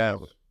lives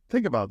forever.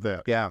 Think about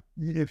that. Yeah.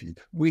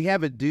 We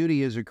have a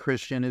duty as a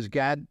Christian, as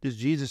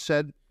Jesus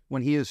said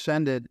when he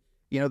ascended,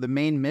 you know, the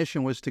main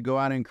mission was to go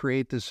out and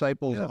create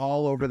disciples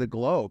all over the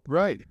globe.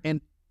 Right. And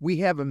we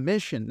have a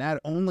mission, not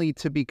only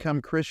to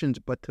become Christians,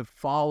 but to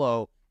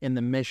follow in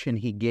the mission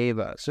he gave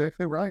us.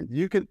 Exactly right.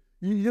 You can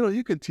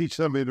teach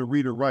somebody to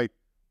read or write,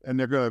 and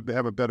they're going to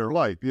have a better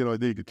life. You know,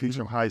 you can teach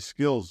them high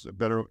skills,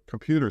 better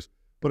computers.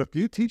 But if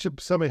you teach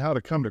somebody how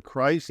to come to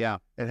Christ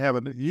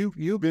and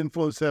you've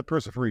influenced that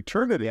person for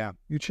eternity. Yeah.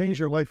 You change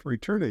your life for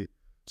eternity.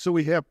 So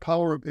we have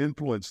power of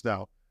influence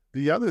now.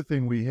 The other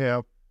thing we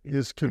have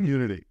is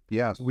community.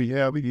 Yes. We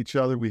have each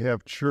other. We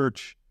have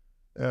church.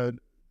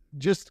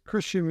 Just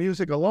Christian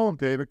music alone,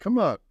 David. Come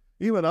on.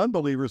 Even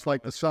unbelievers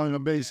like the song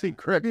Amazing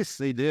Grace.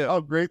 They do. How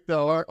great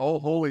thou art, oh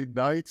holy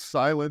night,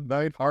 silent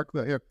night, hark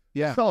the air.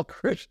 Yeah. It's all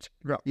Christian.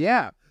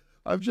 Yeah.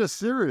 I'm just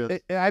serious.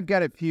 I've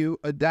got a few: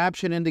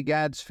 adoption into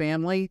God's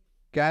family,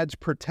 God's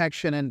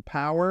protection and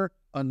power,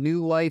 a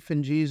new life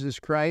in Jesus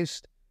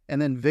Christ,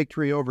 and then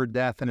victory over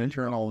death and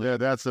eternal. Yeah,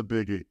 that's a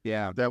biggie.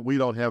 Yeah. That we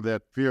don't have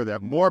that fear,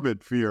 that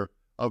morbid fear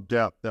of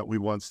death that we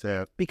once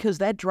had. Because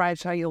that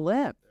drives how you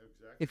live.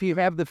 Exactly. If you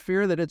have the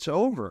fear that it's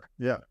over.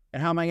 Yeah.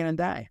 And how am I going to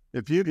die?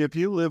 If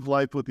you live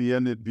life with the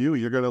end in view,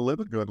 you're going to live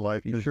a good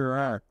life. You sure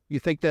are. You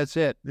think that's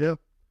it? Yeah.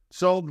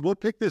 So we'll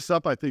pick this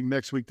up, I think,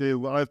 next week, Dave.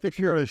 Well, I think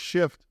you're going to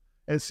shift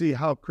and see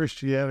how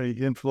Christianity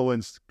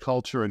influenced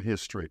culture and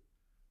history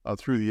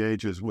through the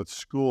ages with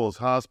schools,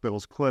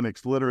 hospitals,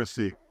 clinics,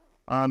 literacy,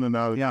 on and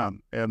on. Yeah.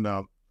 And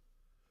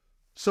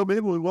so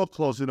maybe we will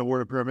close in a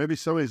word of prayer. Maybe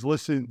somebody's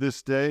listening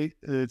this day.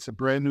 It's a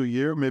brand new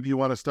year. Maybe you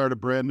want to start a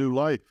brand new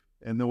life.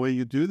 And the way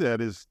you do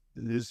that is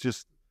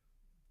just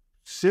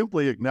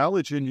simply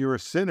acknowledging you're a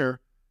sinner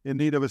in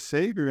need of a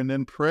Savior, and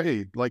then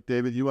pray. Like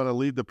David, you want to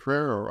lead the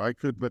prayer, or I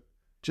could, but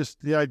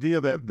just the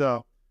idea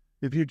that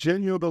if you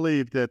genuinely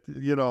believe that,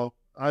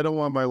 I don't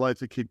want my life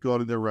to keep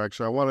going in the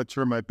direction. I want to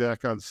turn my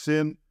back on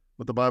sin,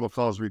 what the Bible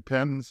calls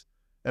repentance,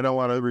 and I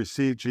want to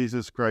receive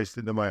Jesus Christ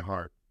into my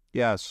heart.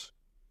 Yes.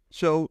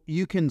 So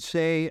you can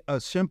say a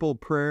simple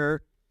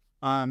prayer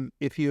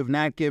if you have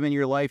not given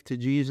your life to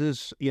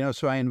Jesus.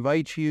 So I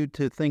invite you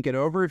to think it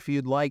over. If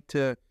you'd like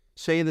to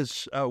say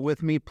this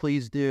with me,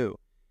 please do.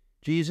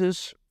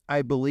 Jesus,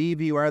 I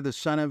believe you are the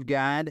Son of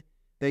God,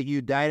 that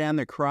you died on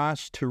the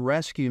cross to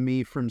rescue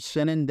me from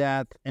sin and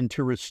death and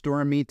to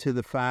restore me to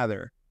the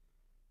Father.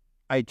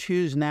 I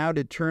choose now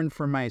to turn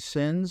from my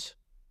sins,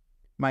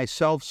 my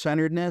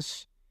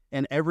self-centeredness,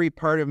 and every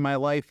part of my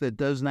life that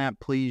does not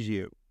please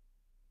you.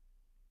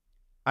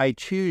 I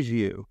choose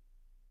you.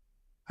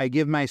 I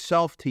give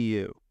myself to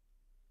you.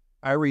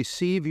 I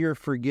receive your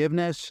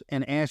forgiveness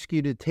and ask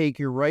you to take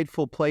your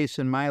rightful place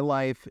in my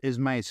life as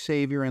my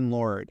Savior and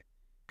Lord.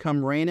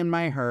 Come reign in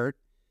my heart,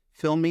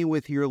 fill me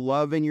with your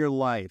love and your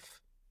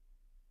life,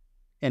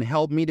 and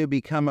help me to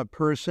become a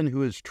person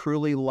who is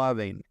truly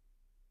loving,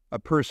 a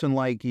person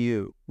like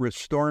you.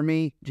 Restore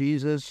me,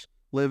 Jesus,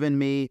 live in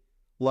me,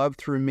 love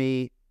through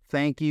me.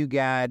 Thank you,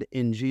 God.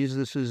 In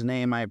Jesus'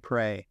 name I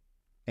pray.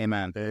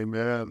 Amen.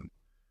 Amen.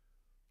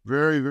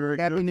 Very, very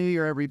Happy good. New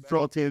Year, everybody.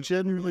 So if you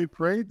genuinely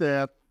prayed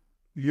that,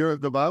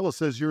 the Bible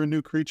says you're a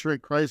new creature in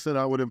Christ, and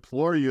I would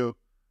implore you,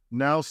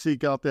 now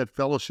seek out that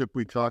fellowship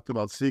we talked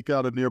about. Seek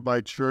out a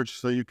nearby church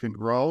so you can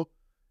grow.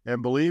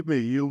 And believe me,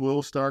 you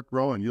will start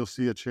growing. You'll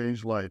see a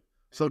changed life.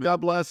 So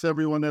God bless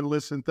everyone that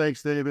listened.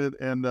 Thanks, David.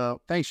 And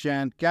thanks,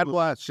 John. God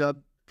bless.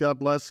 God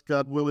bless.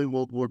 God willing,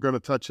 we're going to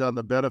touch on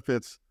the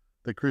benefits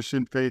the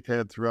Christian faith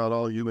had throughout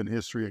all human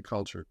history and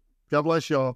culture. God bless y'all.